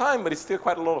polynomial time, but it's still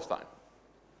quite a lot of time.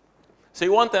 So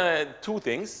you want two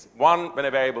things. One, when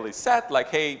a variable is set, like,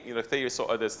 hey, the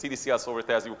CDCL solver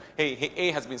tells you, hey,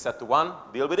 A has been set to 1,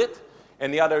 deal with it.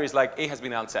 And the other is like, A has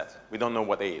been unset. We don't know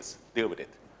what A is, deal with it.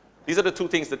 These are the two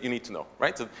things that you need to know,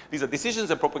 right? So these are decisions,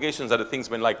 and propagations are the things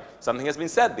when like something has been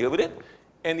set, deal with it.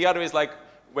 And the other is like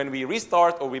when we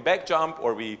restart or we back jump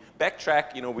or we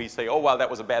backtrack, we say, oh, well, that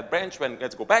was a bad branch.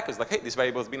 Let's go back. It's like, hey, this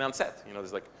variable has been unset.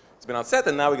 It's like, it's been unset,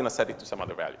 and now we're going to set it to some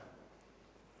other value.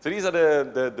 So these are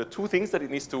the two things that it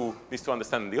needs to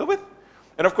understand and deal with.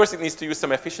 And of course, it needs to use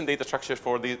some efficient data structure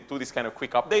do these kind of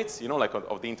quick updates, like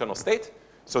of the internal state.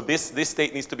 So this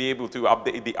state needs to be able to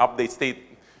update the update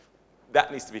state.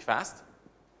 That needs to be fast.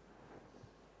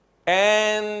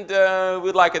 And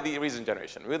we'd like a reason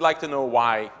generation. We'd like to know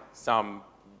why some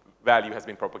value has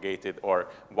been propagated or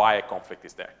why a conflict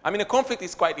is there. I mean, a conflict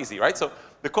is quite easy, right? So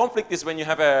the conflict is when you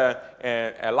have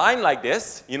a line like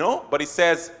this, but it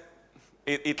says,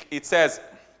 it says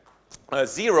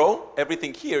 0,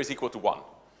 everything here is equal to 1.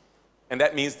 And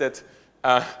that means that,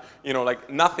 like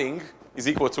nothing is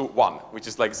equal to 1, which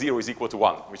is like 0 is equal to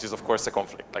 1, which is, of course, a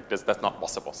conflict. Like, that's not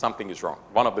possible. Something is wrong.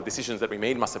 One of the decisions that we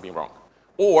made must have been wrong.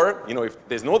 Or, if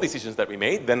there's no decisions that we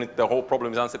made, then the whole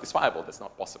problem is unsatisfiable. That's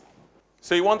not possible.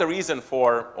 So you want a reason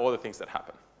for all the things that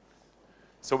happen.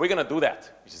 So we're going to do that,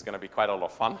 which is going to be quite a lot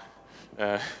of fun.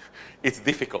 It's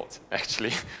difficult,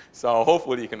 actually. So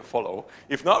hopefully you can follow.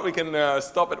 If not, we can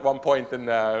stop at one point, and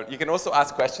you can also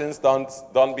ask questions.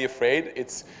 Don't be afraid.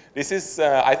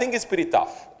 I think it's pretty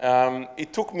tough.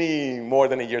 It took me more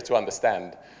than a year to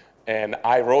understand, and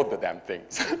I wrote the damn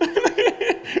things.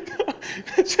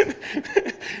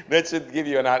 that should give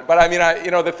you an idea. But I mean,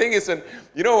 the thing is,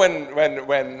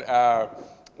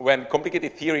 when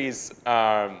complicated theories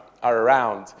are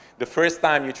around, the first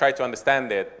time you try to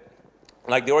understand it,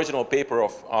 like the original paper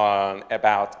of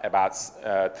about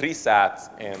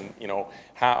 3-sat and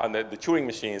how the Turing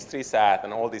machines, 3-sat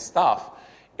and all this stuff,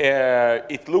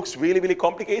 it looks really, really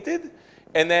complicated.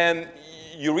 And then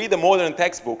you read a modern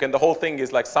textbook and the whole thing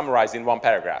is like summarized in one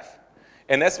paragraph.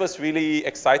 And that's what's really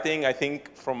exciting, I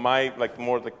think, from my,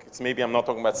 maybe I'm not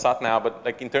talking about SAT now, but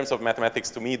like in terms of mathematics,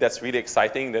 to me, that's really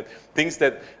exciting, that things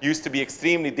that used to be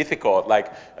extremely difficult,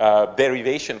 like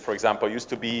derivation, for example, used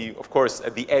to be, of course,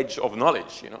 at the edge of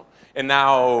knowledge, And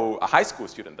now a high school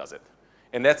student does it.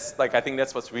 And that's, I think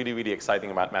that's what's really, really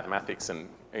exciting about mathematics and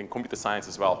computer science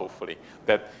as well, hopefully,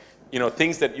 that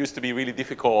things that used to be really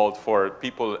difficult for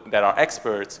people that are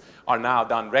experts are now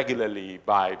done regularly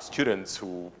by students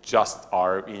who just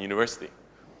are in university.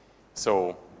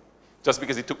 So just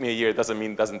because it took me a year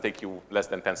doesn't take you less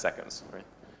than 10 seconds,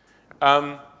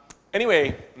 right?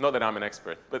 Anyway, not that I'm an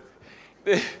expert, but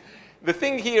the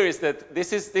thing here is that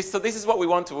this is what we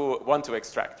want to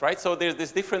extract, right? So there's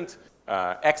this different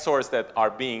XORs that are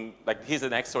being, like here's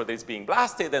an XOR that is being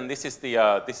blasted, and this is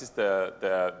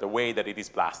the way that it is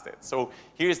blasted. So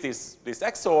here's this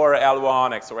XOR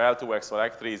L1, XOR L2, XOR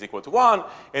L3 is equal to 1,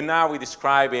 and now we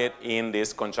describe it in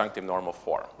this conjunctive normal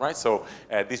form, right? So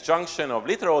this junction of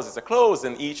literals is a close,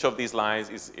 and each of these lines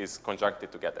is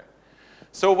conjuncted together.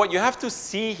 So what you have to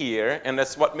see here, and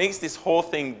that's what makes this whole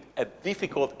thing a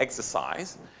difficult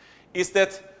exercise, is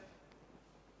that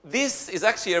this is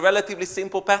actually a relatively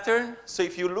simple pattern. So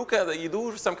if you look at it, you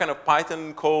do some kind of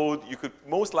Python code, you could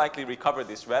most likely recover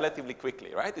this relatively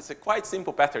quickly, right? It's a quite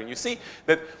simple pattern. You see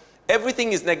that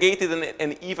everything is negated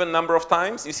an even number of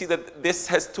times. You see that this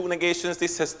has 2 negations,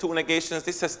 this has 2 negations,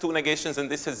 this has 2 negations, and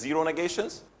this has 0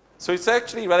 negations. So it's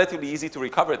actually relatively easy to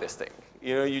recover this thing.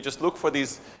 You know, you just look for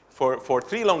these, for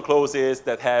 3 long closes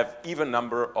that have even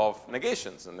number of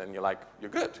negations, and then you're like,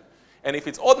 you're good. And if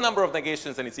it's odd number of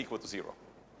negations, then it's equal to 0.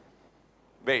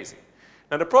 Very easy.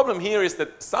 Now the problem here is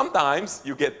that sometimes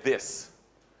you get this,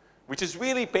 which is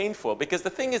really painful, because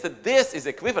the thing is that this is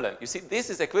equivalent. You see,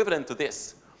 this is equivalent to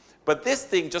this. But this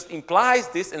thing just implies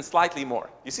this and slightly more.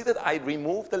 You see that I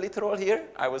removed the literal here?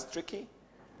 I was tricky.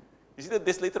 You see that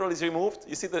this literal is removed?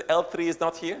 You see that L3 is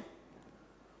not here?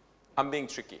 I'm being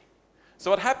tricky. So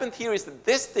what happened here is that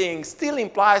this thing still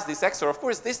implies this XOR. Of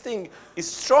course, this thing is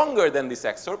stronger than this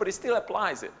XOR, but it still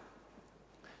applies it.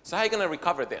 So how are you going to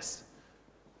recover this?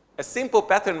 A simple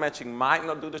pattern matching might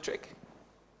not do the trick.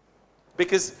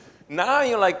 Because now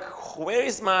you're like, where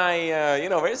is my, you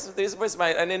know, where's my,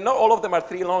 and then not all of them are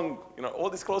 3 long, you know, all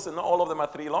these closes, not all of them are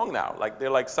 3 long now. Like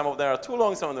they're like, some of them are 2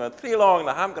 long, some of them are 3 long,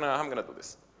 now I'm gonna do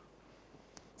this.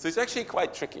 So it's actually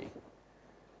quite tricky.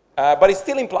 But it's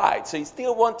still implied, so you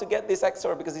still want to get this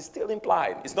XOR because it's still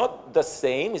implied. It's not the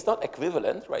same, it's not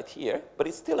equivalent right here, but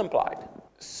it's still implied.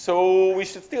 So we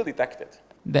should still detect it.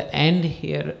 The end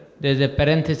here, there's a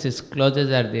parenthesis, clauses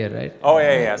are there, right? Oh,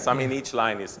 yeah, yeah. So, I mean, each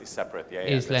line is separate. Yeah,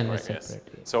 yeah, each line is correct, separate.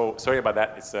 yes. Yes. So, sorry about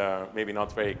that. It's maybe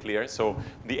not very clear. So,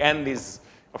 the end is,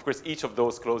 of course, each of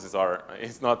those clauses are,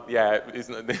 it's not, yeah, it's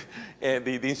not,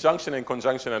 the injunction and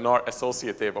conjunction are not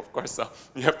associative, of course. So,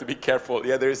 you have to be careful.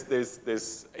 Yeah,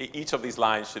 each of these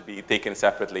lines should be taken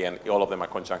separately, and all of them are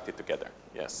conjuncted together.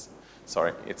 Yes.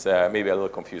 Sorry. It's maybe a little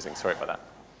confusing. Sorry about that.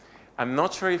 I'm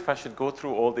not sure if I should go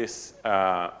through all this,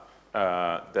 the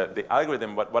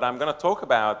algorithm, but what I'm going to talk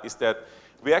about is that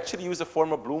we actually use a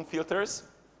form of Bloom filters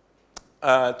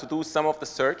to do some of the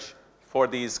search for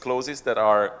these clauses that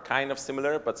are kind of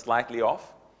similar but slightly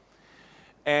off.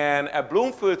 And a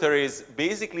Bloom filter is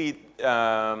basically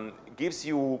gives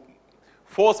you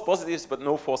false positives but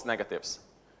no false negatives,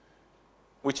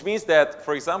 which means that,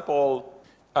 for example,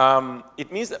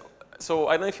 it means that, so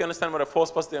I don't know if you understand what a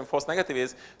false positive and false negative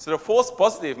is. So the false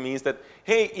positive means that,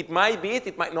 hey, it might be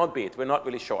it might not be it. We're not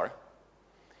really sure.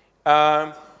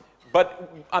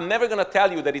 But I'm never going to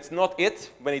tell you that it's not it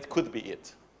when it could be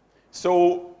it.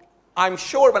 So I'm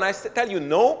sure when I tell you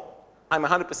no, I'm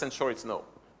 100% sure it's no.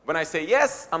 When I say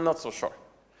yes, I'm not so sure.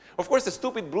 Of course, the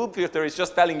stupid Bloom filter is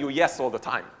just telling you yes all the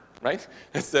time, right?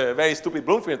 It's a very stupid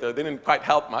Bloom filter. It didn't quite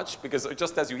help much because it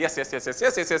just tells you yes, yes, yes, yes,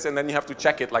 yes, yes, yes, and then you have to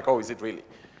check it like, oh, is it really?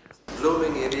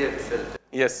 Blooming idiot filter.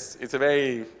 Yes, it's a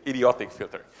very idiotic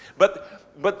filter.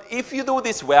 But if you do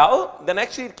this well, then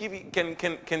actually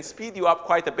it can speed you up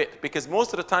quite a bit, because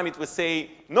most of the time it will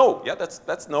say no, yeah,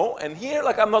 that's no, and here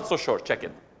like I'm not so sure, check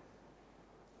it.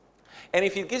 And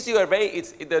if it gives you a very,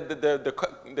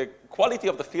 the quality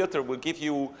of the filter will give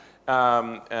you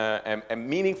a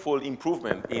meaningful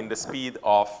improvement in the speed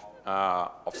of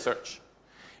search.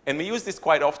 And we use this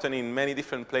quite often in many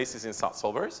different places in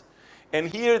solvers. And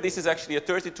here, this is actually a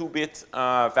 32-bit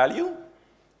value,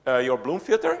 your Bloom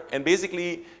filter. And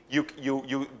basically, you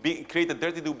create a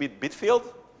 32-bit bit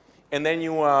field, and then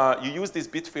you use this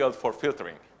bit field for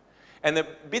filtering. And the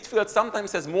bit field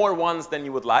sometimes has more ones than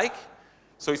you would like,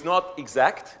 so it's not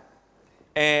exact.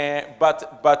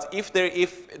 But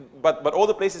all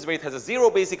the places where it has a 0,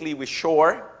 basically, we're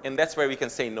sure, and that's where we can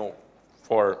say no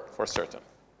for certain.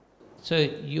 So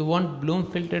you want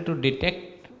Bloom filter to detect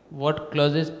what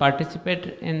clauses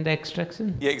participate in the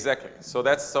extraction? Yeah, exactly. So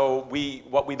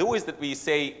what we do is that we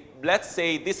say, let's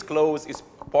say this clause is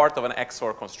part of an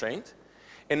XOR constraint,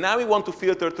 and now we want to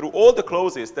filter through all the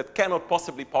clauses that cannot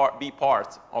possibly be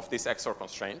part of this XOR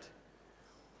constraint.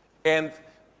 And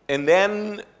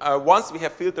then once we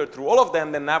have filtered through all of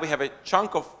them, then now we have a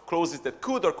chunk of clauses that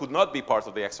could or could not be part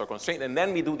of the XOR constraint, and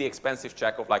then we do the expensive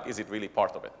check of like, is it really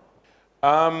part of it?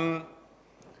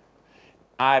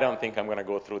 I don't think I'm going to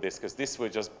go through this because this will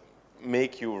just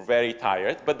make you very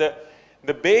tired. But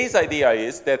the base idea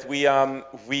is that we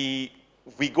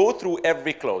go through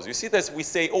every clause. You see this? We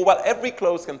say, oh, well, every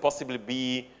clause can possibly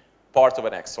be part of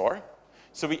an XOR.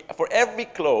 So for every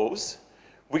clause,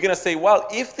 we're going to say, well,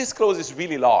 if this clause is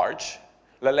really large,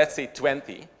 let's say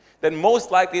 20, then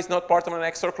most likely it's not part of an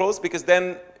XOR clause, because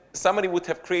then somebody would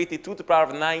have created 2 to the power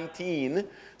of 19,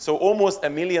 so almost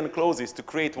 1 million clauses to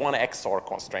create one XOR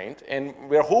constraint. And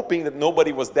we're hoping that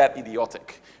nobody was that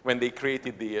idiotic when they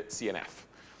created the CNF.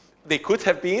 They could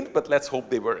have been, but let's hope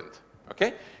they weren't.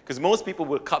 Okay? Because most people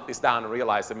will cut this down and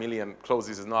realize 1 million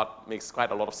clauses makes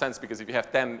quite a lot of sense, because if you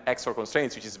have 10 XOR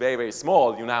constraints, which is very, very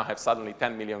small, you now have suddenly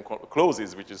 10 million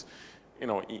clauses, which is,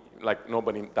 like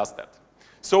nobody does that.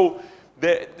 So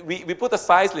we put a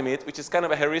size limit, which is kind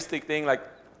of a heuristic thing, like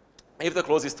if the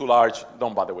clause is too large,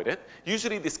 don't bother with it.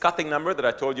 Usually this cutting number that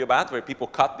I told you about, where people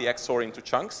cut the XOR into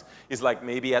chunks, is like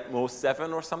maybe at most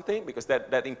 7 or something, because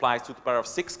that implies 2 to the power of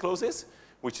 6 clauses,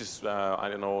 which is, I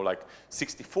don't know, like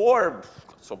 64, not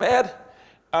so bad.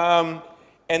 And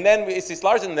then if it's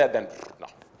larger than that, then no.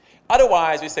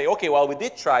 Otherwise, we say, okay, well, we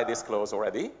did try this clause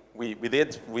already. We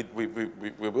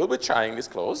will be trying this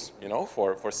clause,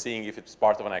 for seeing if it's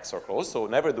part of an XOR clause. So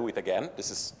never do it again. This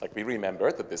is, like, we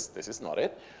remember that this is not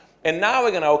it. And now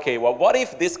we're going to, okay, well, what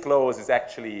if this clause is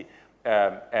actually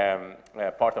part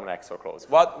of an XOR clause?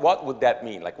 What would that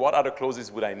mean? Like, what other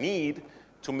clauses would I need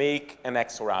to make an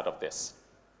XOR out of this?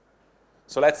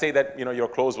 So let's say that, your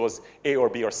clause was A or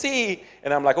B or C,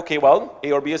 and I'm like, okay, well,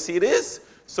 A or B or C it is.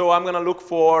 So I'm going to look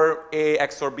for A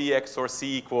XOR B XOR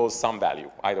C equals some value,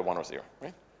 either 1 or 0,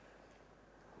 right?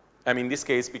 I mean, in this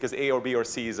case, because A or B or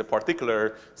C is a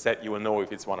particular set, you will know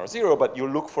if it's 1 or 0, but you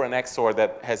look for an XOR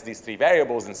that has these 3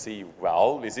 variables and see,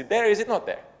 well, is it there, is it not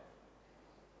there?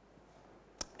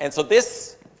 And so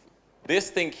this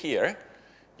thing here,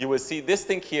 you will see this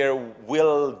thing here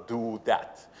will do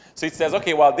that. So it says,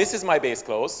 okay, well, this is my base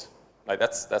clause. Like,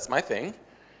 that's my thing.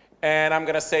 And I'm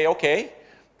going to say, okay,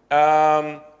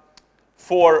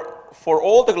 for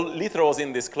all the literals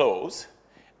in this clause,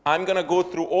 I'm going to go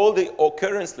through all the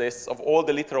occurrence lists of all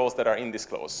the literals that are in this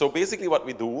clause. So basically what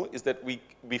we do is that we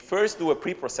first do a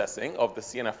pre-processing of the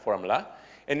CNF formula,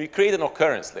 and we create an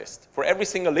occurrence list. For every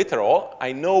single literal,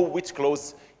 I know which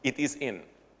clause it is in.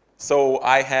 So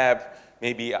I have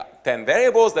maybe 10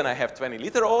 variables, then I have 20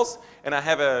 literals, and I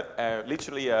have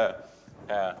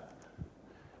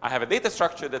I have a data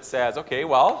structure that says, okay,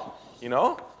 well,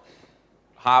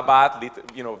 how about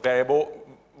variable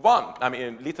 1? I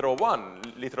mean, literal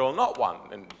 1, literal not 1,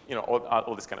 and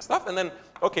all this kind of stuff. And then,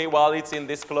 okay, well, it's in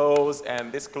this clause,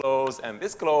 and this clause, and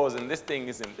this clause, and this thing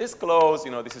is in this clause.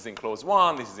 This is in clause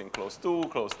 1, this is in clause 2,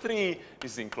 clause 3,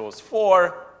 this is in clause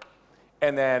 4.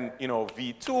 And then,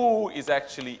 V2 is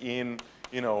actually in,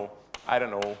 I don't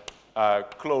know,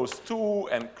 clause 2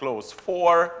 and clause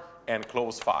 4 and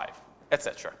clause 5,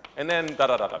 etc. And then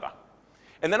da-da-da-da-da.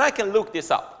 And then I can look this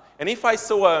up. And if I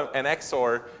saw an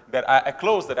XOR, a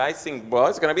clause that I think, well,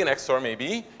 it's going to be an XOR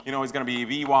maybe, it's going to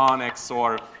be V1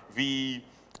 XOR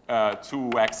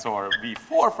V2 XOR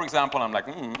V4, for example, I'm like,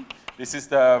 this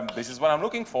is what I'm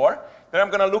looking for. Then I'm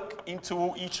going to look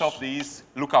into each of these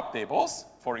lookup tables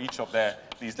for each of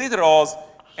these literals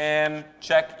and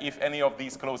check if any of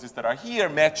these clauses that are here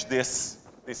match this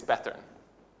pattern.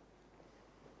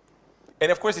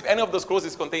 And of course, if any of those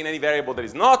clauses contain any variable that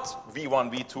is not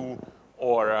V1, V2,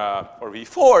 or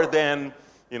V4, then,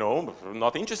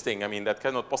 not interesting. I mean, that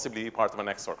cannot possibly be part of an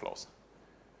XOR clause.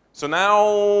 So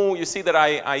now you see that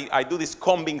I do this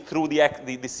combing through the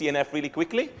CNF really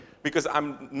quickly, because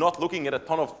I'm not looking at a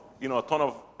ton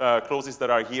of clauses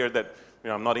that are here that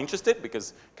I'm not interested,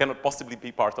 because cannot possibly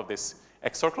be part of this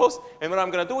XOR clause. And what I'm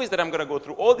going to do is that I'm going to go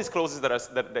through all these clauses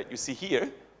that you see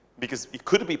here, because it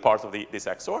could be part of this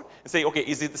XOR, and say, okay,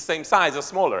 is it the same size or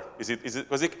smaller?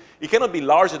 Because it cannot be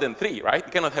larger than 3, right?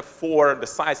 It cannot have 4. The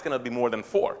size cannot be more than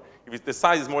 4. If the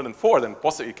size is more than 4, then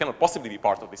it cannot possibly be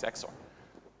part of this XOR.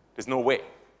 There's no way,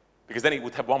 because then it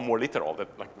would have one more literal. That,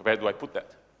 like, where do I put that?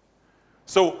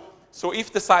 So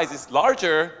if the size is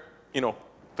larger,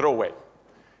 throw away.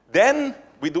 Then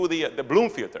we do the Bloom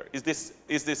filter. Is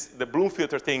this the Bloom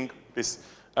filter thing?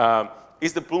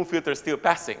 Is the Bloom filter still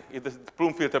passing? If the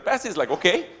Bloom filter passes, like,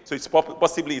 okay, so it's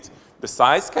possibly the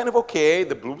size kind of okay.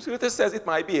 The Bloom filter says it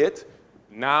might be it.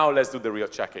 Now let's do the real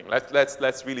checking.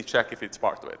 Let's really check if it's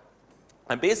part of it.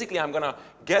 And basically, I'm going to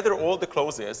gather all the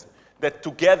clauses that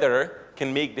together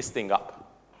can make this thing up.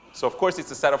 So of course, it's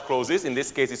a set of clauses. In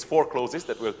this case, it's 4 clauses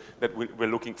that we're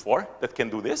looking for that can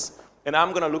do this. And I'm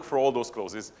going to look for all those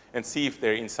clauses and see if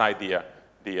they're inside the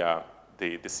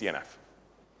CNF.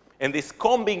 And this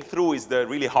combing through is the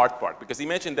really hard part, because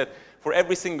imagine that for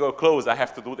every single clause, I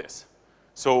have to do this.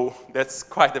 So that's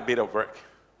quite a bit of work.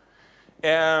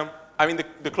 I I mean,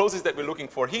 the closest that we're looking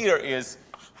for here is,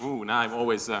 ooh, now I'm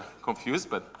always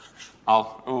confused, but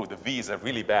the V is a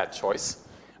really bad choice.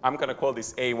 I'm going to call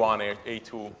this A1,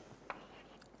 A2,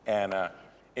 and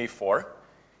A4.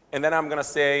 And then I'm going to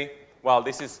say, well,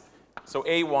 this is, so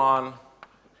A1,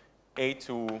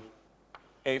 A2,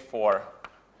 A4.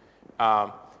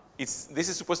 This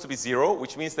is supposed to be 0,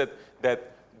 which means that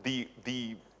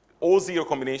the all-0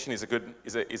 combination is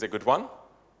a good one.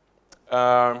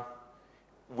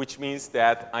 Which means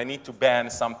that I need to ban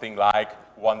something like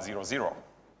 1, 0, 0.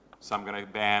 So I'm going to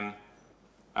ban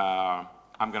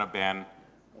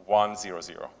 1, 0,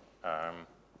 0.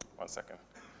 1 second.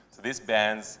 So this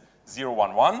bans 0,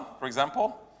 1, 1, for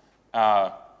example.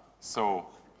 So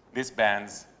this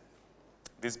bans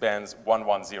 1,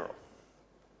 1, 0,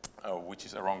 which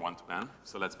is a wrong one to ban.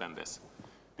 So let's ban this.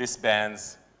 This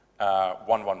bans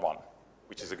 1, 1, 1,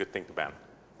 which is a good thing to ban.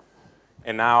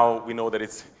 And now we know that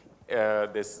it's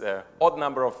this odd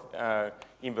number of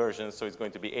inversions, so it's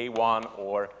going to be A1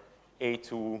 or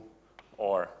A2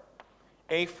 or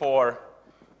A4,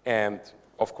 and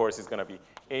of course it's going to be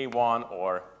A1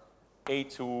 or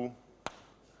A2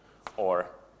 or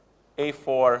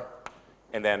A4,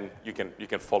 and then you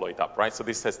can follow it up, right? So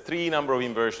this has 3 number of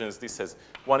inversions, this has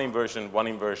 1 inversion,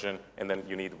 and then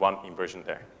you need 1 inversion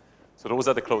there. So those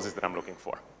are the closest that I'm looking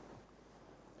for.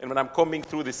 And when I'm combing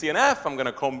through the CNF, I'm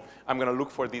going to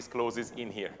look for these closes in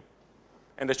here.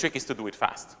 And the trick is to do it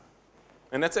fast.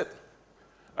 And that's it.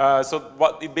 So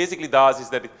what it basically does is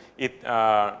that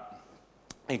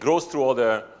it goes through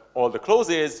all the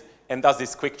closes and does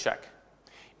this quick check.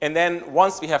 And then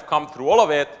once we have come through all of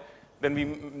it, then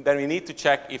we need to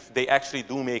check if they actually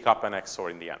do make up an XOR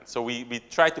in the end. So we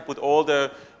try to put all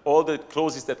the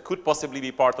closes that could possibly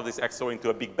be part of this XOR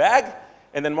into a big bag.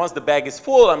 And then once the bag is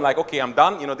full, I'm like, okay, I'm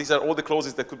done. You know, these are all the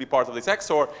closes that could be part of this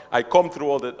XOR. I comb through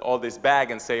all this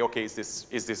bag and say, okay, is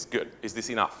this good? Is this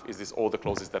enough? Is this all the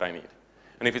closes that I need?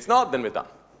 And if it's not, then we're done.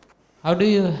 How do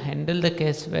you handle the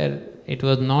case where it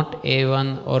was not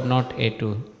A1 or not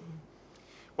A2?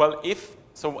 Well, if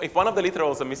one of the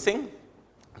literals are missing,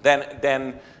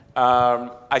 then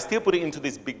I still put it into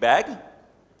this big bag.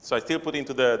 So I still put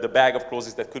into the bag of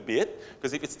closes that could be it.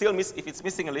 Because if it's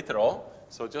missing a literal,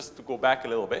 so just to go back a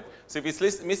little bit, so if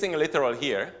it's missing a literal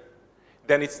here,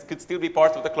 then it could still be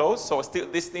part of the close. So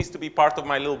this needs to be part of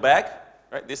my little bag,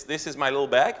 right? This is my little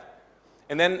bag.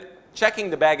 And then checking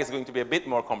the bag is going to be a bit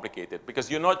more complicated because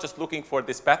you're not just looking for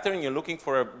this pattern, you're looking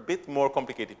for a bit more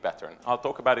complicated pattern. I'll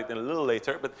talk about it in a little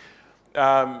later, but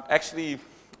actually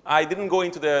I didn't go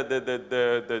into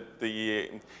the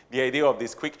idea of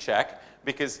this quick check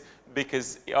because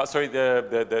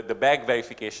the bag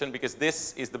verification, because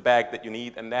this is the bag that you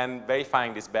need, and then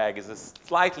verifying this bag is a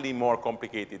slightly more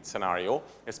complicated scenario,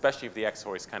 especially if the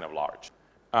XOR is kind of large.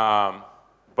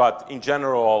 But in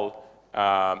general,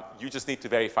 you just need to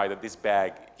verify that this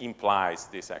bag implies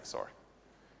this XOR.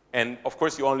 And of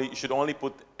course, you should only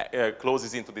put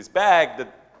closes into this bag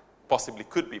that possibly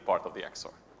could be part of the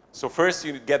XOR. So first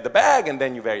you get the bag, and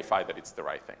then you verify that it's the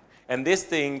right thing. And this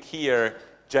thing here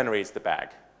generates the bag,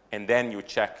 and then you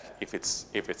check if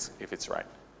it's right.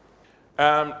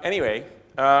 Anyway,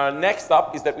 next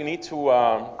up is that we need to.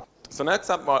 So next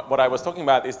up, what I was talking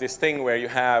about is this thing where you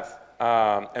have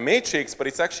a matrix, but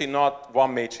it's actually not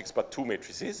one matrix, but 2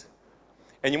 matrices,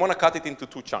 and you want to cut it into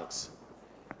 2 chunks.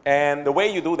 And the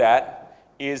way you do that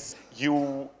is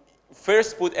you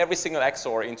first put every single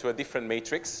XOR into a different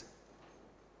matrix.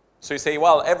 So you say,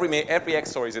 well, every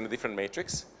XOR is in a different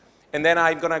matrix. And then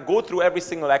I'm going to go through every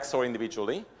single XOR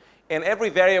individually. And every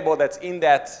variable that's in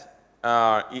that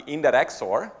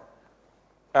XOR,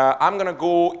 I'm going to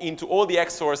go into all the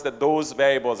XORs that those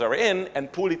variables are in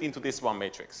and pull it into this one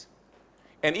matrix.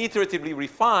 And iteratively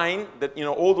refine that, you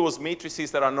know, all those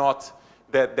matrices that are not,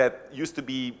 that used to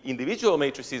be individual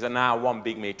matrices are now one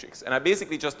big matrix. And I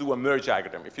basically just do a merge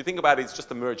algorithm. If you think about it, it's just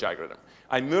a merge algorithm.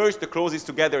 I merge the closes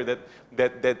together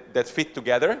that fit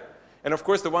together. And of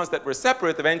course, the ones that were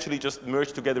separate eventually just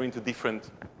merge together into different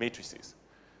matrices.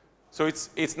 So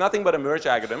it's nothing but a merge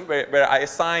algorithm where I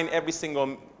assign every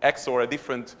single XOR a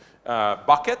different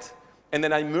bucket, and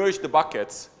then I merge the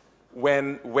buckets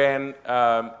when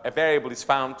a variable is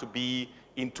found to be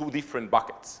in 2 different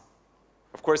buckets.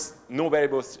 Of course, no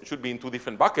variables should be in 2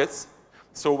 different buckets.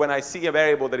 So when I see a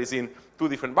variable that is in 2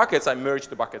 different buckets, I merge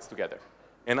the buckets together.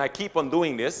 And I keep on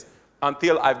doing this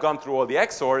until I've gone through all the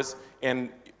XORs and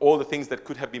all the things that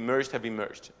could have been merged have been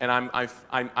merged. And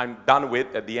I'm done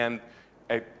with, at the end,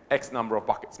 X number of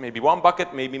buckets. Maybe 1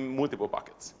 bucket, maybe multiple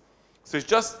buckets. So it's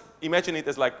just imagine it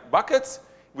as like buckets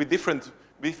with different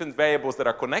different variables that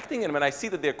are connecting, and when I see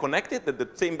that they're connected, that the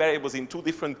same variables in two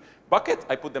different buckets,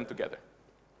 I put them together.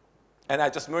 And I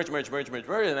just merge, and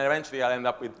eventually I'll end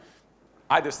up with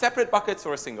either separate buckets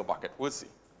or a single bucket. We'll see.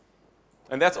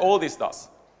 And that's all this does.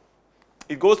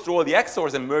 It goes through all the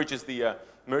XORs and merges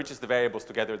the variables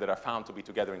together that are found to be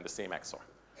together in the same XOR.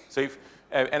 So if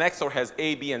an XOR has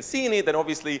A, B, and C in it, then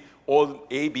obviously all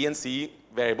A, B, and C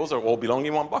variables are all belong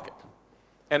in one bucket.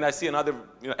 And I see another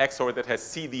XOR that has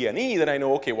C, D, and E, then I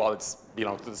know, okay, well, it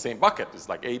belongs to the same bucket. It's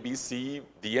like A, B, C,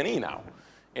 D, and E now,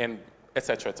 and et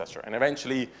cetera, et cetera. And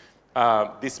eventually,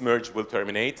 this merge will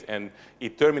terminate, and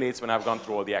it terminates when I've gone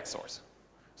through all the XORs.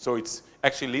 So it's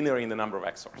actually linear in the number of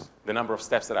XORs, the number of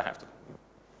steps that I have to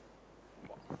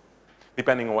do,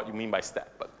 depending on what you mean by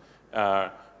step. But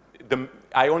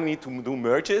I only need to do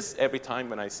merges every time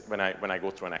when I go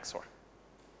through an XOR.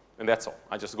 And that's all.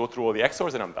 I just go through all the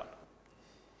XORs, and I'm done.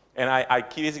 And I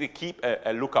basically keep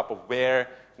a lookup of where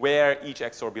each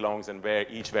XOR belongs and where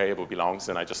each variable belongs,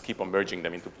 and I just keep on merging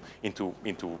them into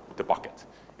the bucket.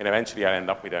 And eventually I end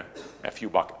up with a few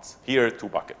buckets. Here, 2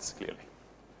 buckets, clearly,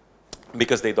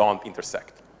 because they don't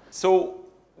intersect. So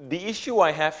the issue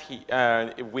I have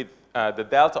here with the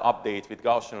delta update with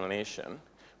Gaussian elimination,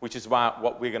 which is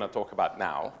what we're going to talk about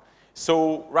now.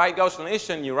 So write Gaussian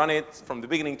elimination, you run it from the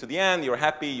beginning to the end, you're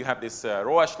happy, you have this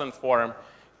row echelon form.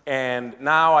 And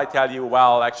now I tell you,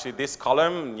 well, actually, this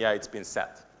column, yeah, it's been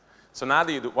set. So now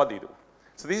what do you do?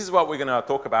 So this is what we're going to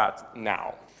talk about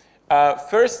now.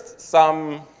 First,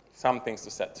 some things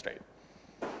to set straight.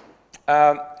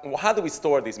 How do we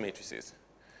store these matrices?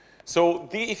 So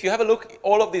if you have a look,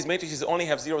 all of these matrices only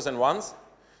have zeros and ones.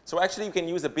 So actually, you can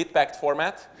use a bit-packed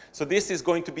format. So this is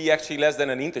going to be actually less than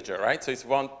an integer, right? So it's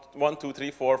 1, 2,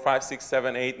 3, 4, 5, 6,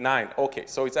 7, 8, 9. OK,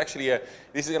 so it's actually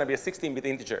this is going to be a 16-bit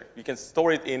integer. You can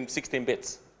store it in 16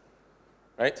 bits,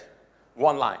 right?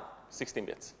 One line, 16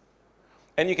 bits.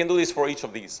 And you can do this for each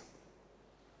of these.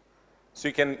 So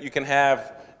you can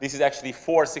have, this is actually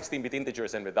 4 16-bit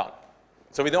integers, and we're done.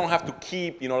 So we don't have to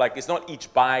keep, like it's not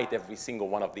each byte every single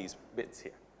one of these bits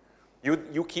here.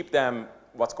 You keep them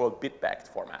what's called bit-packed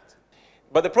format.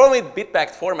 But the problem with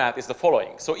bit-packed format is the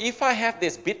following. So if I have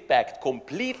this bit-packed,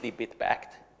 completely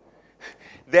bit-packed,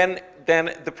 then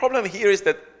the problem here is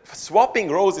that swapping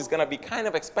rows is going to be kind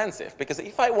of expensive. Because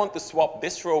if I want to swap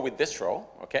this row with this row,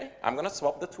 OK, I'm going to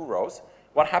swap the 2 rows.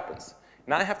 What happens?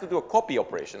 Now I have to do a copy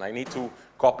operation. I need to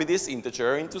copy this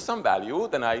integer into some value.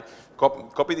 Then I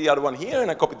copy the other one here,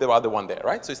 and I copy the other one there,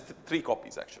 right? So it's 3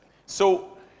 copies, actually.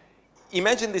 So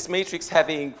imagine this matrix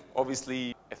having,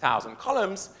 obviously, 1,000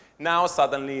 columns. Now,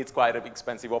 suddenly, it's quite an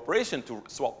expensive operation to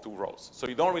swap 2 rows. So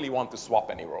you don't really want to swap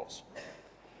any rows.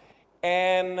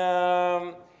 And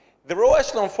the row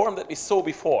echelon form that we saw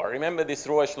before, remember this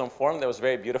row echelon form that was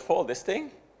very beautiful, this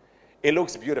thing? It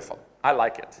looks beautiful. I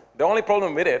like it. The only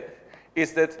problem with it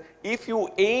is that if you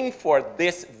aim for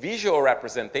this visual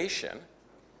representation,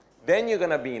 then you're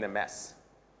going to be in a mess.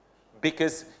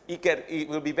 Because it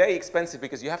will be very expensive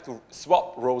because you have to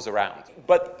swap rows around.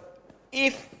 But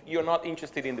if you're not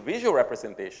interested in the visual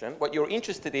representation, what you're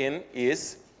interested in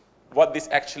is what this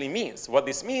actually means. What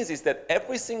this means is that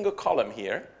every single column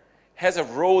here has a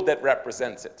row that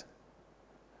represents it.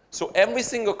 So every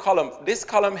single column, this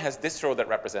column has this row that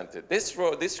represents it.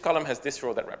 This column has this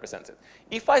row that represents it.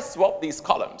 If I swap these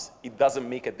columns, it doesn't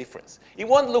make a difference. It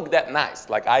won't look that nice.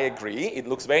 Like, I agree. It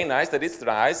looks very nice that it's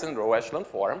nice in row echelon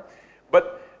form.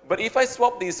 But if I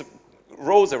swap these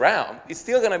rows around, it's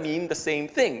still going to mean the same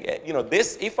thing.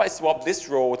 If I swap this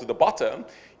row to the bottom,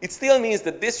 it still means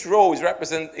that this row is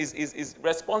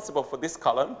responsible for this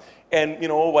column, and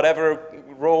whatever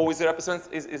row is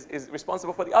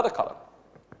responsible for the other column.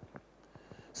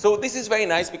 So this is very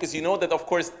nice because you know that, of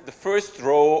course, the first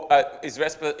row is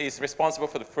responsible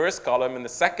for the first column, and the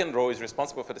second row is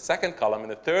responsible for the second column,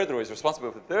 and the third row is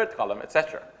responsible for the third column,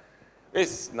 etc.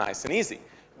 It's nice and easy.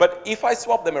 But if I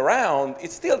swap them around,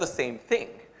 it's still the same thing.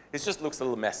 It just looks a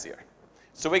little messier.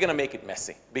 So we're going to make it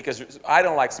messy, because I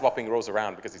don't like swapping rows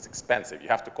around because it's expensive. You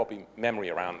have to copy memory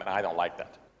around, and I don't like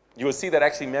that. You will see that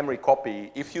actually memory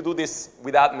copy, if you do this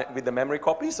with the memory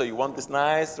copy, so you want this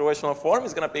nice row echelon form,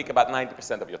 it's going to take about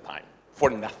 90% of your time for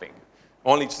nothing,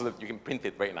 only so that you can print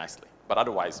it very nicely. But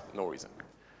otherwise, no reason.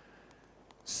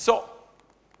 So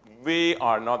we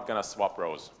are not going to swap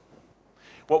rows.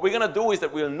 What we're going to do is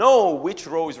that we'll know which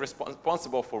row is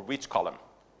responsible for which column.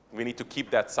 We need to keep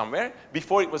that somewhere.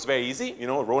 Before, it was very easy.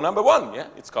 Row number 1, yeah,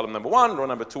 it's column number 1. Row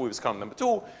number 2 is column number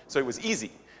 2. So it was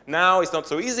easy. Now it's not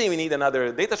so easy. We need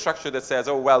another data structure that says,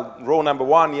 oh, well, row number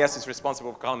 1, yes, is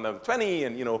responsible for column number 20,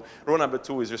 and row number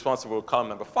 2 is responsible for column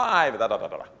number 5, da, da, da,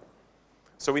 da.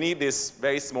 So we need this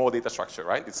very small data structure,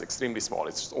 right? It's extremely small.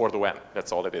 It's just ortho n.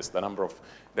 That's all it is, the number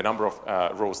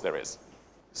of rows there is.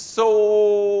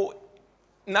 So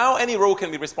now any row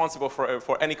can be responsible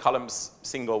for any column's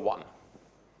single one,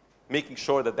 making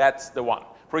sure that that's the one.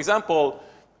 For example,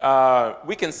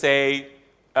 we can say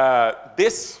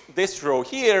this row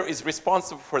here is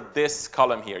responsible for this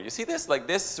column here. You see this? Like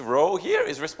this row here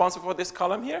is responsible for this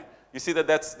column here. You see that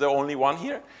that's the only one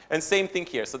here? And same thing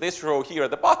here. So this row here at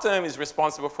the bottom is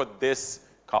responsible for this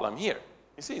column here.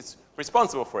 You see, it's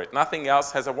responsible for it. Nothing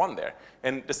else has a 1 there.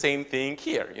 And the same thing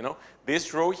here, you know.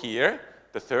 This row here,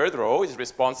 the third row, is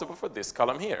responsible for this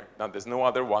column here. Now, there's no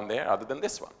other one there other than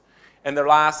this one. And the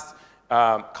last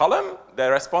column, the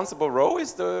responsible row,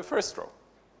 is the first row.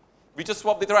 We just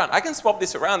swapped it around. I can swap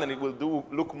this around, and it will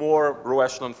look more row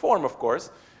echelon form, of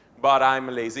course. But I'm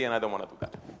lazy, and I don't want to do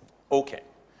that. OK.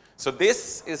 So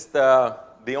this is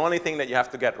the only thing that you have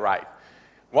to get right.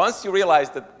 Once you realize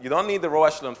that you don't need the row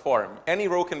echelon form, any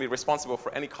row can be responsible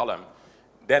for any column,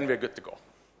 then we're good to go.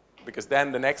 Because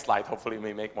then the next slide hopefully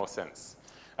may make more sense.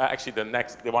 Actually,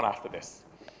 the one after this.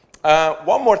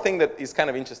 One more thing that is kind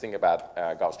of interesting about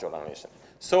Gauss-Jordan animation.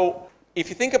 So if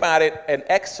you think about it, an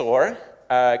XOR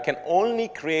can only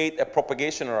create a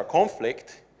propagation or a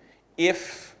conflict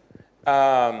if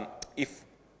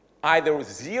either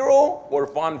 0 or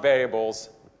 1 variables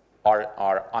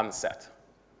are unset.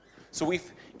 So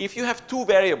if you have 2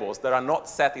 variables that are not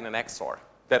set in an XOR,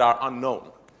 that are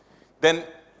unknown, then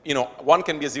one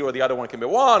can be a 0, the other one can be a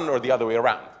 1, or the other way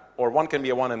around. Or one can be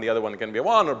a 1 and the other one can be a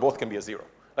 1, or both can be a 0.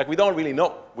 Like, we don't really know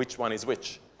which one is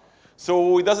which.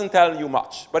 So it doesn't tell you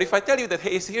much. But if I tell you that,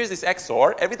 hey, here's this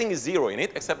XOR, everything is 0 in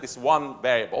it, except this one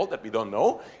variable that we don't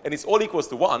know, and it's all equals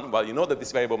to 1, well, you know that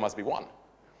this variable must be 1.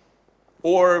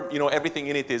 Or everything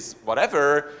in it is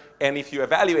whatever, and if you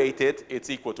evaluate it, it's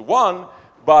equal to 1,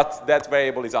 but that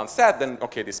variable is unset, then,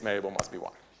 OK, this variable must be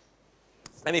 1.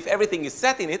 And if everything is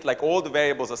set in it, like all the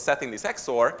variables are set in this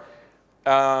XOR,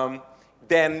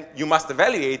 then you must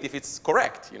evaluate if it's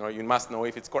correct. You must know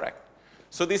if it's correct.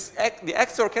 So the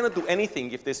XOR cannot do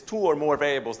anything if there's 2 or more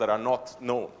variables that are not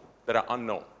known, that are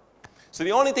unknown. So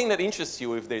the only thing that interests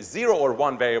you if there's 0 or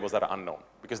 1 variables that are unknown,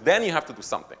 because then you have to do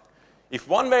something. If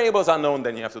 1 variable is unknown,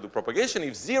 then you have to do propagation.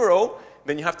 If 0,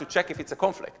 then you have to check if it's a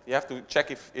conflict. You have to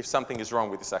check if something is wrong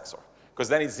with this XOR. Because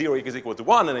then it's 0 is equal to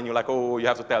 1, and then you're like, oh, you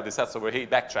have to tell this XOR, hey,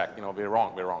 backtrack, we're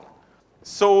wrong, we're wrong.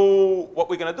 So what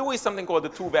we're going to do is something called the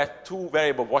two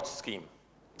variable watch scheme.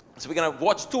 So we're going to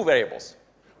watch 2 variables.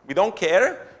 We don't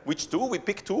care which 2. We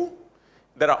pick 2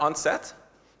 that are unset.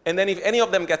 And then if any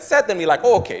of them get set, then we're like,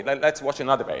 oh, OK, let's watch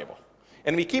another variable.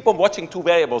 And we keep on watching 2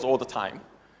 variables all the time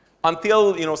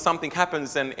until something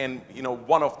happens and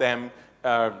one of them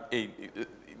you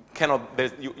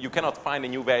cannot find a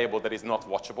new variable that is not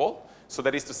watchable. So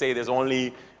that is to say there's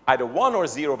only either 1 or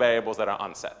 0 variables that are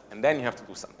unset. And then you have to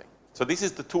do something. So this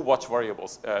is the 2 watch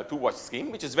variables, 2 watch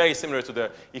scheme, which is very similar to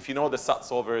if you know the SAT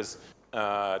solver's 2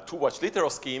 watch literal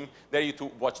scheme, there you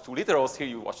watch 2 literals, here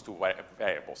you watch 2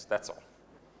 variables, that's all.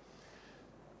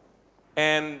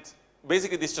 And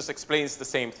basically this just explains the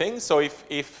same thing. So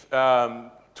if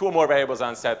 2 or more variables are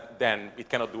unset, then it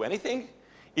cannot do anything.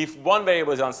 If 1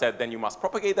 variable is unset, then you must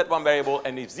propagate that 1 variable.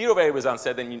 And if 0 variable is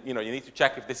unset, then you need to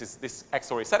check if this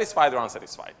XOR is satisfied or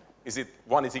unsatisfied. Is it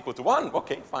 1 is equal to 1?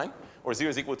 OK, fine. Or 0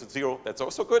 is equal to 0, that's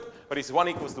also good. But if 1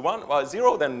 equals to 1, well,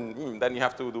 0, then you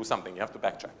have to do something. You have to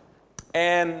backtrack.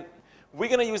 And we're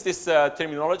going to use this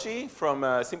terminology from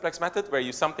simplex method, where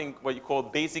you something what you call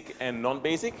basic and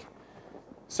non-basic.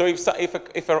 So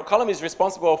if a column is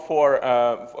responsible for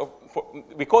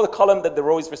we call the column that the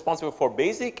row is responsible for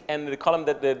basic, and the column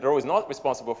that the row is not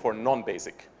responsible for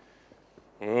non-basic.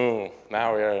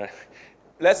 Now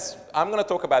I'm going to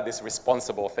talk about this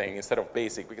responsible thing instead of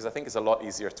basic, because I think it's a lot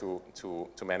easier to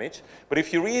manage. But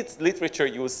if you read literature,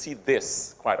 you will see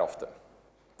this quite often,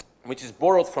 which is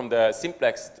borrowed from the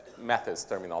simplex methods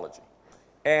terminology.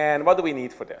 And what do we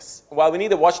need for this? Well, we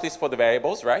need a watch list for the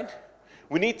variables, right?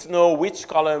 We need to know which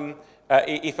column,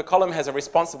 if a column has a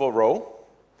responsible row,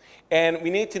 and we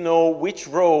need to know which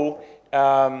row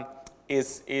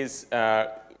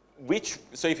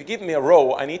so if you give me a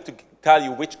row, I need to tell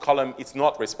you which column it's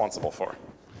not responsible for.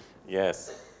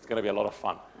 Yes, it's going to be a lot of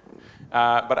fun.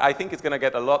 But I think it's going to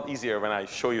get a lot easier when I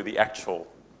show you the actual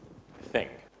thing.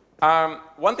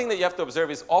 One thing that you have to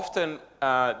observe is often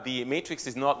the matrix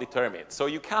is not determined, so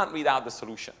you can't read out the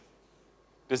solution.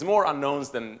 There's more unknowns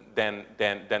than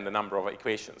the number of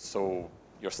equations, so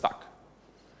you're stuck.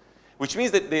 Which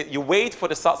means that you wait for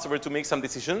the SAT solver to make some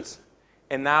decisions,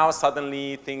 and now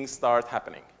suddenly things start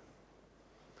happening.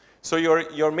 So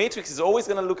your matrix is always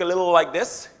going to look a little like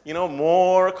this, you know,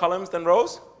 more columns than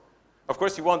rows. Of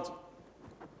course, you want,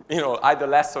 you know, either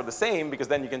less or the same, because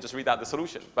then you can just read out the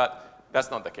solution. But that's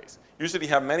not the case. Usually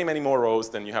you have many, many more rows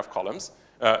than you have columns.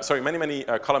 Many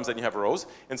columns than you have rows.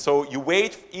 And so you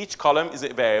wait, each column is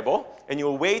a variable, and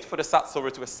you'll wait for the SAT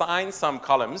solver to assign some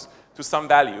columns to some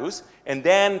values, and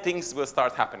then things will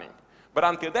start happening. But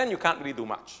until then, you can't really do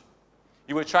much.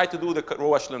 You will try to do the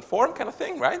row echelon form kind of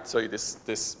thing, right? So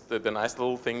the nice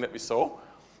little thing that we saw.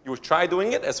 You will try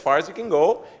doing it as far as you can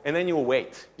go, and then you will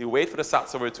wait. You wait for the SAT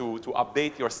solver to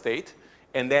update your state,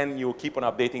 and then you keep on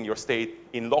updating your state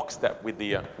in lockstep with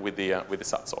the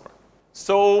SAT solver.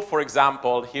 So, for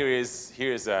example, here's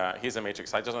a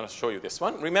matrix. I just want to show you this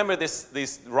one. Remember,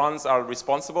 these runs are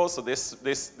responsible. So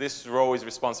this row is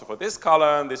responsible for this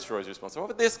column. This row is responsible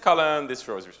for this column. This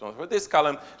row is responsible for this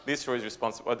column. This row is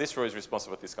responsible. Or this row is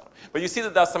responsible for this column. But you see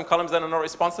that there's some columns that are not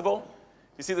responsible.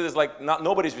 You see that there's like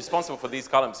nobody's responsible for these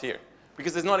columns here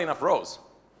because there's not enough rows.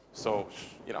 So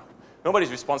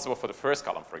nobody's responsible for the first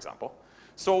column, for example.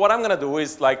 So what I'm going to do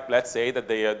is, like, let's say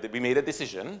that we made a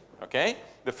decision, okay?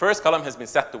 The first column has been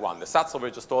set to 1. The SAT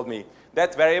solver just told me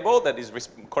that variable that is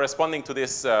corresponding to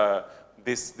this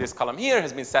column here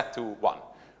has been set to 1.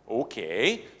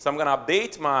 Okay, so I'm going to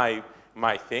update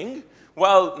my thing.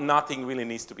 Well, nothing really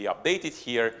needs to be updated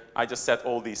here. I just set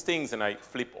all these things, and I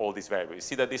flip all these variables. You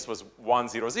see that this was 1,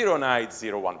 0, 0, now it's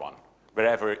 0, 1, 1,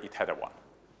 wherever it had a 1.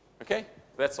 Okay,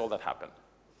 that's all that happened.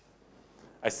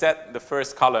 I set the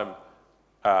first column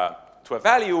to a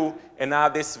value, and now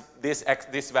this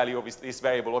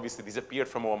variable obviously disappeared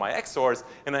from all my XORs,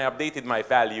 and I updated my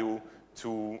value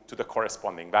to the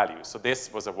corresponding value. So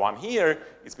this was a 1 here,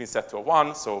 it's been set to a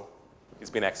 1, so it's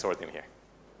been XORed in here.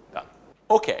 Done.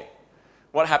 Okay,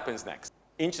 what happens next?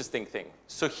 Interesting thing.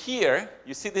 So here,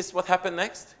 you see this, what happened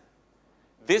next?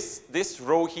 This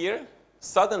row here,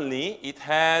 suddenly it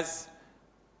has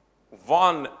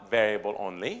one variable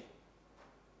only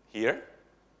here,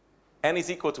 n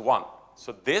is equal to 1.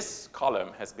 So this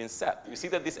column has been set. You see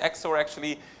that this XOR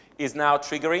actually is now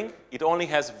triggering. It only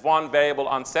has one variable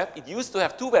unset. It used to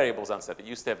have two variables unset. It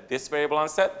used to have this variable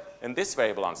unset and this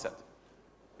variable unset.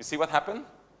 You see what happened?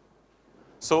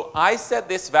 So I set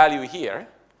this value here.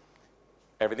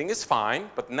 Everything is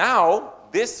fine. But now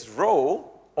this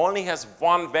row only has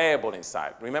one variable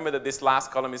inside. Remember that this last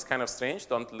column is kind of strange.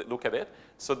 Don't look at it.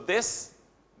 So this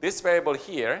variable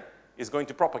here is going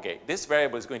to propagate. This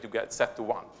variable is going to get set to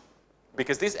 1.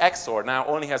 Because this XOR now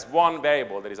only has one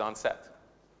variable that is unset.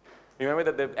 Remember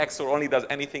that the XOR only does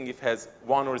anything if it has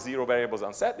 1 or 0 variables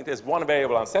unset. It has one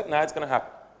variable unset. Now it's going to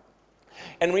happen.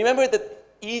 And remember that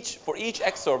for each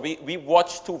XOR, we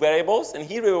watch two variables. And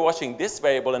here we were watching this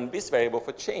variable and this variable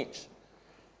for change.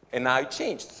 And now it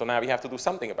changed. So now we have to do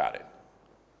something about it.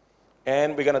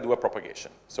 And we're going to do a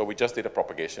propagation. So we just did a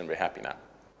propagation. We're happy now.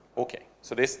 OK,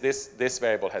 so this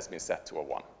variable has been set to a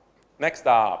 1. Next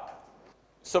up.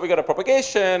 So we got a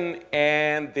propagation,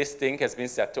 and this thing has been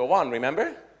set to a 1,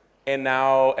 remember? And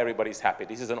now everybody's happy.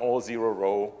 This is an all 0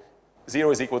 row.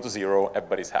 0 is equal to 0.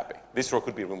 Everybody's happy. This row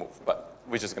could be removed, but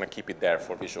we're just going to keep it there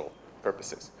for visual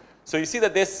purposes. So you see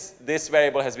that this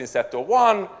variable has been set to a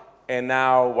 1, and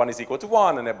now 1 is equal to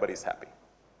 1, and everybody's happy.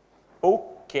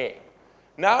 OK.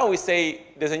 Now we say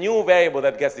there's a new variable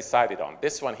that gets decided on,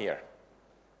 this one here.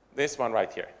 This one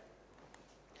right here.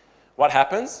 What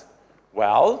happens?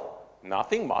 Well,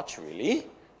 nothing much, really.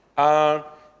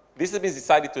 This has been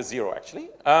decided to 0, actually.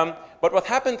 But what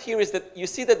happened here is that you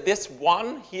see that this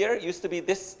 1 here used to be,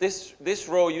 this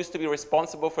row used to be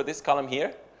responsible for this column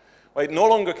here. Well, it no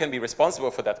longer can be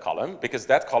responsible for that column, because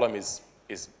that column is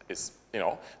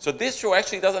So this row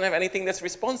actually doesn't have anything that's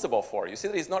responsible for. You see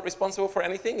that it's not responsible for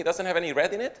anything? It doesn't have any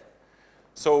red in it?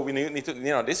 So we need to,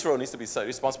 this row needs to be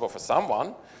responsible for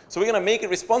someone. So we're going to make it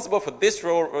responsible for this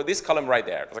row or this column right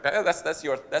there. It's like, oh,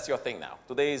 that's your thing now.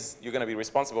 Today you're going to be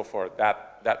responsible for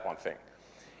that one thing.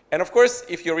 And of course,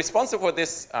 if you're responsible for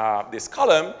this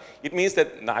column, it means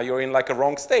that now you're in like a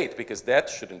wrong state, because that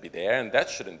shouldn't be there and that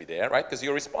shouldn't be there, right? Because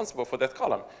you're responsible for that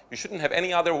column. You shouldn't have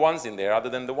any other ones in there other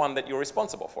than the one that you're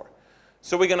responsible for.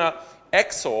 So we're going to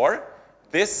XOR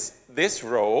this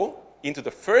row into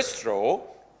the first row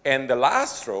and the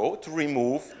last row to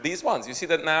remove these ones. You see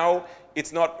that now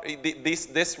it's not,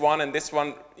 this one and this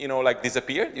one, like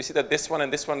disappeared. You see that this one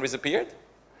and this one disappeared?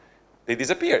 They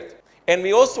disappeared. And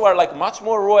we also are like much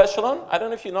more row echelon. I don't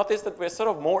know if you noticed that we're sort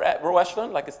of more row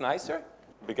echelon, like it's nicer.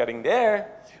 We're getting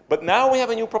there. But now we have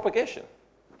a new propagation.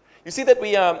 You see that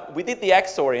we did the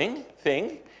XORing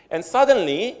thing, and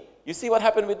suddenly, you see what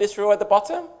happened with this row at the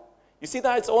bottom? You see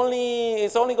that it's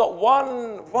only got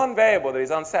one variable that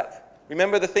is unset.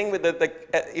 Remember the thing with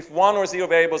if 1 or 0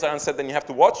 variables are unset, then you have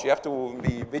to watch, you have to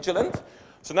be vigilant.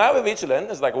 So now we're vigilant,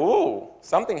 it's like, ooh,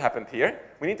 something happened here.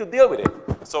 We need to deal with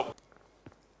it. So,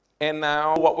 and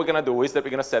now what we're going to do is that we're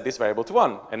going to set this variable to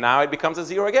 1. And now it becomes a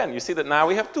 0 again. You see that now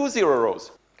we have 2 0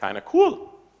 rows. Kind of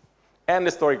cool. And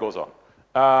the story goes on.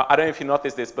 I don't know if you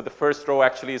noticed this, but the first row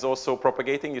actually is also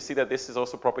propagating. You see that this is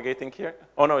also propagating here?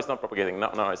 Oh, no, it's not propagating. No,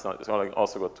 it's not. It's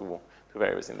also got two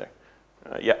variables in there.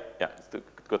 Yeah, it's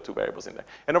got 2 variables in there.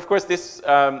 And of course, this,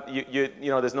 you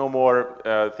know, there's no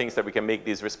more things that we can make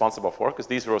these responsible for, because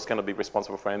these rows cannot be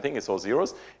responsible for anything. It's all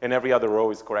zeros. And every other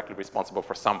row is correctly responsible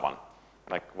for someone,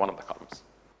 like one of the columns.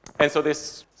 And so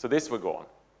this will go on.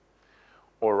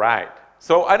 All right.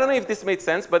 So I don't know if this made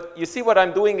sense, but you see what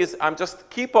I'm doing is I'm just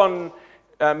keep on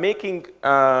making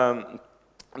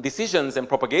decisions and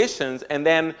propagations, and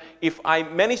then if I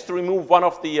manage to remove one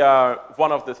of the,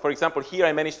 for example, here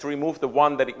I managed to remove the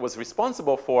one that it was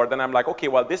responsible for, then I'm like, okay,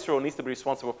 well, this row needs to be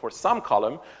responsible for some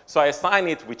column, so I assign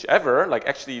it whichever, like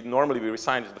actually normally we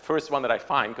assign it the first one that I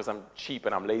find, because I'm cheap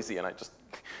and I'm lazy and I just,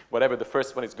 whatever, the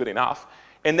first one is good enough.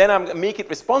 And then I make it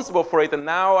responsible for it, and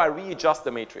now I readjust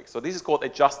the matrix. So this is called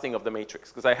adjusting of the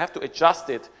matrix, because I have to adjust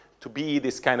it to be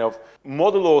this kind of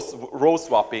modulo row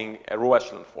swapping row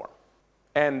echelon form.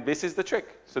 And this is the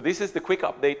trick. So this is the quick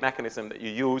update mechanism that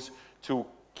you use to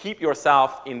keep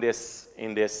yourself in this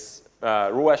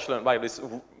row echelon, like this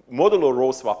modulo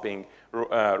row swapping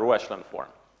row echelon form.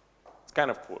 It's kind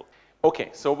of cool.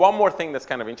 Okay, so one more thing that's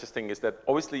kind of interesting is that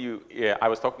obviously I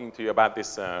was talking to you about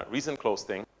this reason close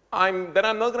thing. I'm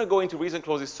not going to go into reason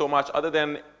closes so much other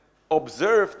than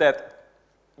observe that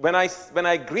when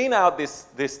I green out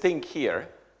this thing here,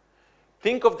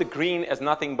 think of the green as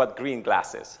nothing but green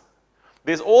glasses.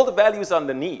 There's all the values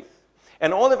underneath.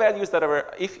 And all the values that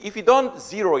are, if you don't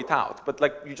zero it out, but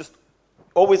like you just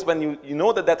always when you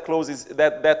know that closes,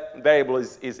 that variable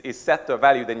is set to a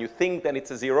value, then you think that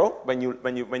it's a 0. When you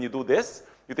do this,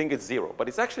 you think it's 0. But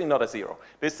it's actually not a 0.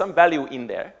 There's some value in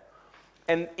there.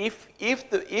 And if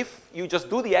you just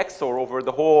do the XOR over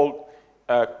the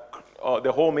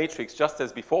whole matrix just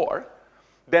as before,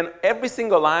 then every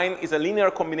single line is a linear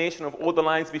combination of all the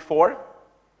lines before.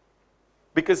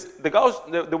 Because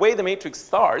the way the matrix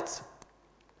starts,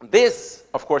 this,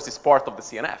 of course, is part of the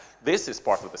CNF. This is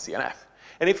part of the CNF.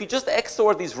 And if you just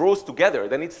XOR these rows together,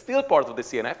 then it's still part of the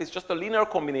CNF. It's just a linear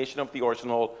combination of the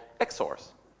original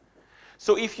XORs.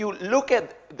 So if you look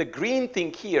at the green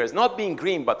thing here as not being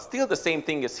green, but still the same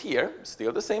thing as here,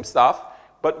 still the same stuff,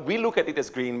 but we look at it as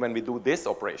green when we do this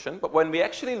operation. But when we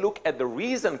actually look at the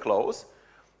reason close,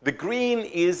 the green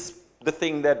is the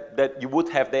thing that you would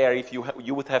have there if you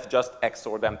would have just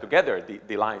XOR them together,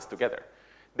 the lines together.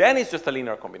 Then it's just a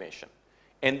linear combination.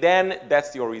 And then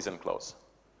that's your reason close.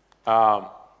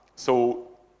 So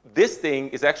this thing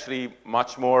is actually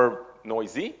much more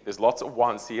noisy. There's lots of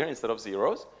 1s here instead of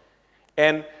 0s.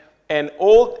 And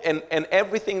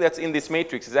everything that's in this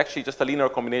matrix is actually just a linear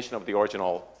combination of the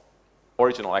original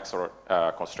XOR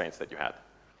constraints that you had.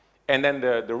 And then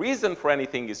the reason for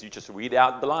anything is you just read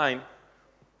out the line,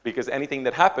 because anything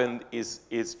that happened is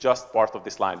just part of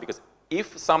this line. Because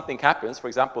if something happens, for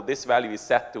example, this value is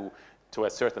set to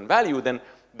a certain value, then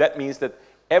that means that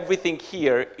everything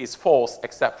here is false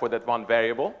except for that one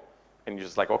variable. And you're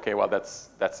just like, okay, well, that's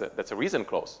a reason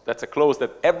close. That's a close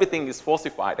that everything is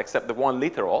falsified except the one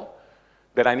literal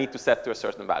that I need to set to a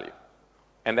certain value.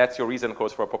 And that's your reason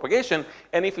close for a propagation.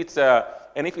 And if it's a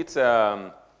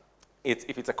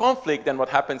conflict, then what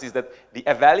happens is that the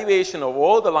evaluation of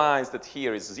all the lines that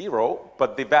here is 0,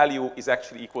 but the value is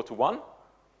actually equal to 1.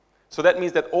 So that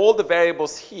means that all the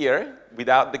variables here,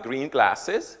 without the green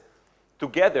glasses,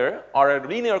 together are a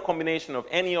linear combination of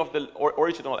any of the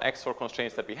original XOR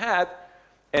constraints that we had,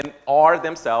 and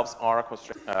themselves are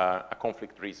a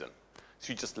conflict reason.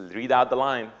 So you just read out the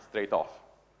line straight off,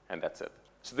 and that's it.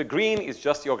 So the green is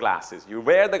just your glasses. You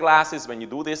wear the glasses when you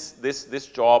do this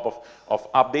job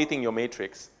of updating your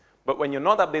matrix. But when you're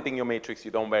not updating your matrix,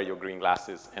 you don't wear your green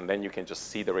glasses, and then you can just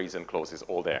see the reason closes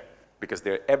all there. Because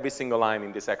every single line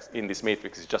in this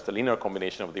matrix is just a linear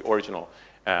combination of the original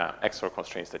XOR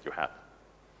constraints that you had.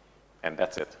 And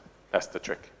that's it. That's the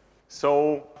trick.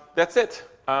 So that's it.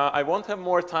 I won't have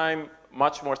more time,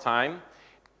 much more time.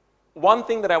 One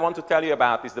thing that I want to tell you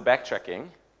about is the backtracking.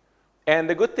 And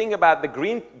the good thing about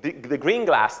the green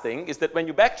glass thing is that when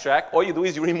you backtrack, all you do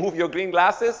is you remove your green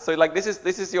glasses. So like this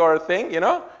is your thing, you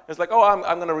know? It's like, oh,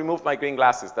 I'm going to remove my green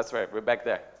glasses. That's right. We're back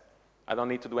there. I don't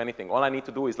need to do anything. All I need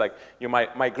to do is like,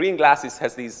 my green glasses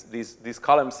has these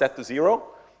columns set to 0.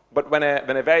 But when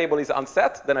a variable is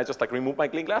unset, then I just like remove my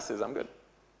green glasses. I'm good.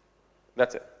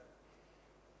 That's it.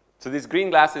 So these green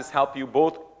glasses help you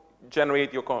both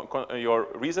generate your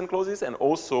reason clauses and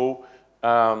also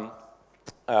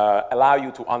allow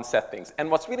you to unset things. And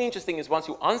what's really interesting is once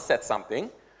you unset something,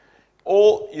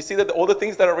 you see that all the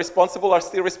things that are responsible are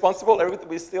still responsible.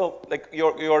 Everything is still like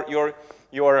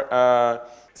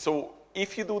so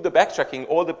if you do the backtracking,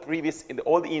 all the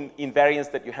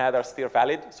invariants that you had are still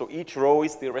valid. So each row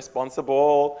is still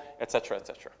responsible, etc.,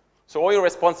 etc. So all your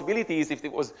responsibilities, if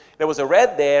there was a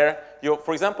red there,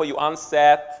 for example, you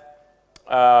unset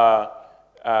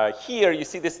here. You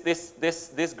see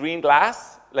this green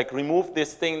glass, like remove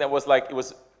this thing that was like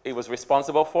it was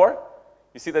responsible for.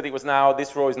 You see that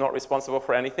this row is not responsible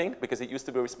for anything because it used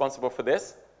to be responsible for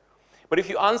this. But if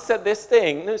you unset this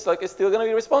thing, it's like it's still going to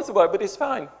be responsible, but it's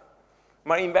fine.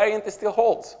 My invariant still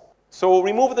holds. So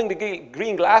removing the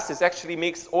green glasses actually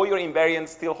makes all your invariants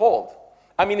still hold.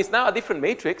 I mean, it's now a different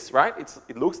matrix, right?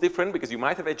 It looks different because you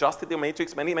might have adjusted your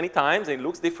matrix many, many times, and it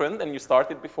looks different than you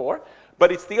started before.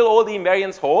 But it's still all the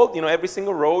invariants hold. Every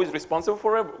single row is responsible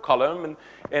for a column,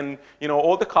 and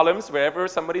all the columns wherever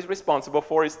somebody is responsible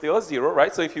for is still a 0,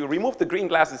 right? So if you remove the green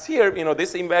glasses here,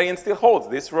 this invariant still holds.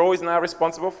 This row is now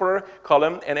responsible for a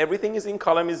column, and everything is in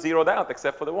column is zeroed out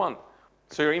except for the 1.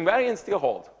 So your invariants still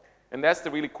hold. And that's the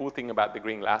really cool thing about the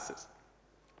green glasses.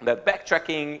 That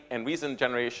backtracking and reason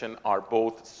generation are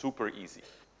both super easy.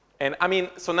 And I mean,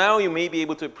 so now you may be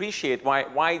able to appreciate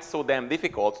why it's so damn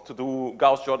difficult to do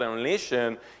Gauss-Jordan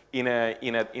relation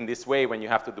in this way when you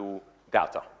have to do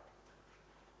delta.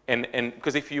 And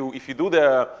because if you do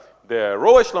the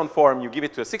row echelon form, you give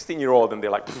it to a 16-year-old and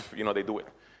they're like, they do it.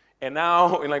 And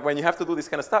now, like when you have to do this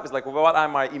kind of stuff, it's like, well, what are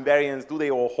my invariants? Do they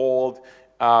all hold?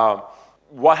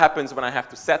 What happens when I have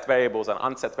to set variables and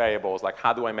unset variables? Like,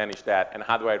 how do I manage that? And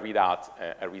how do I read out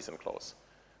a reason clause?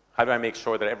 How do I make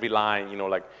sure that every line,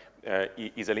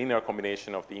 is a linear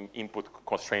combination of the input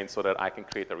constraints so that I can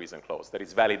create a reason clause that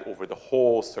is valid over the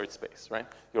whole search space, right?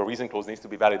 Your reason clause needs to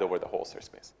be valid over the whole search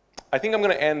space. I think I'm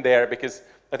going to end there because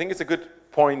I think it's a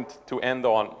good point to end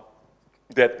on,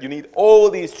 that you need all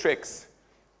these tricks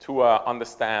to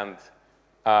understand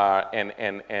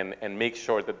and make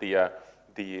sure that the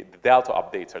delta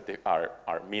updates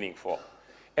are meaningful.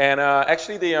 And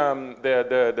actually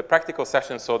the practical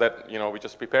session, so that we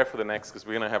just prepare for the next, because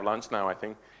we're going to have lunch now, I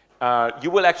think,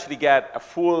 you will actually get a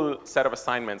full set of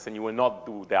assignments and you will not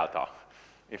do delta.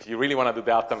 If you really want to do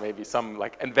delta, maybe some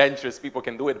like adventurous people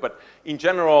can do it, but in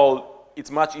general, it's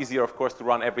much easier, of course, to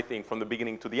run everything from the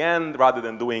beginning to the end rather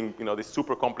than doing, this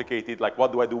super complicated, like,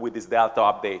 what do I do with this delta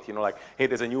update? Like, hey,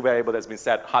 there's a new variable that's been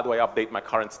set. How do I update my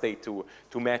current state to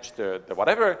match the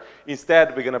whatever?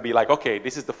 Instead, we're going to be like, okay,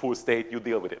 this is the full state. You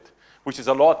deal with it, which is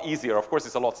a lot easier. Of course,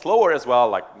 it's a lot slower as well,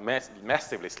 like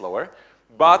massively slower.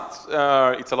 But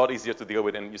it's a lot easier to deal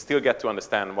with, and you still get to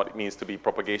understand what it means to be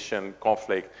propagation,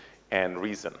 conflict, and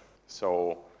reason.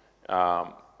 So.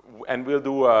 And we'll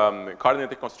do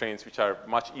coordinated constraints, which are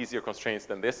much easier constraints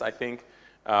than this, I think,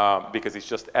 because it's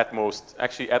just at most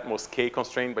k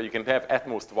constraint, but you can have at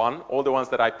most 1. All the ones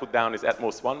that I put down is at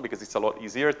most 1 because it's a lot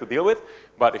easier to deal with.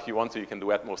 But if you want to, you can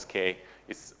do at most k.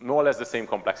 It's more or less the same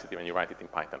complexity when you write it in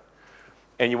Python.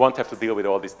 And you won't have to deal with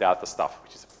all this delta stuff,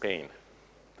 which is a pain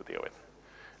to deal with,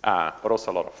 but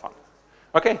also a lot of fun.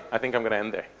 OK, I think I'm going to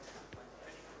end there.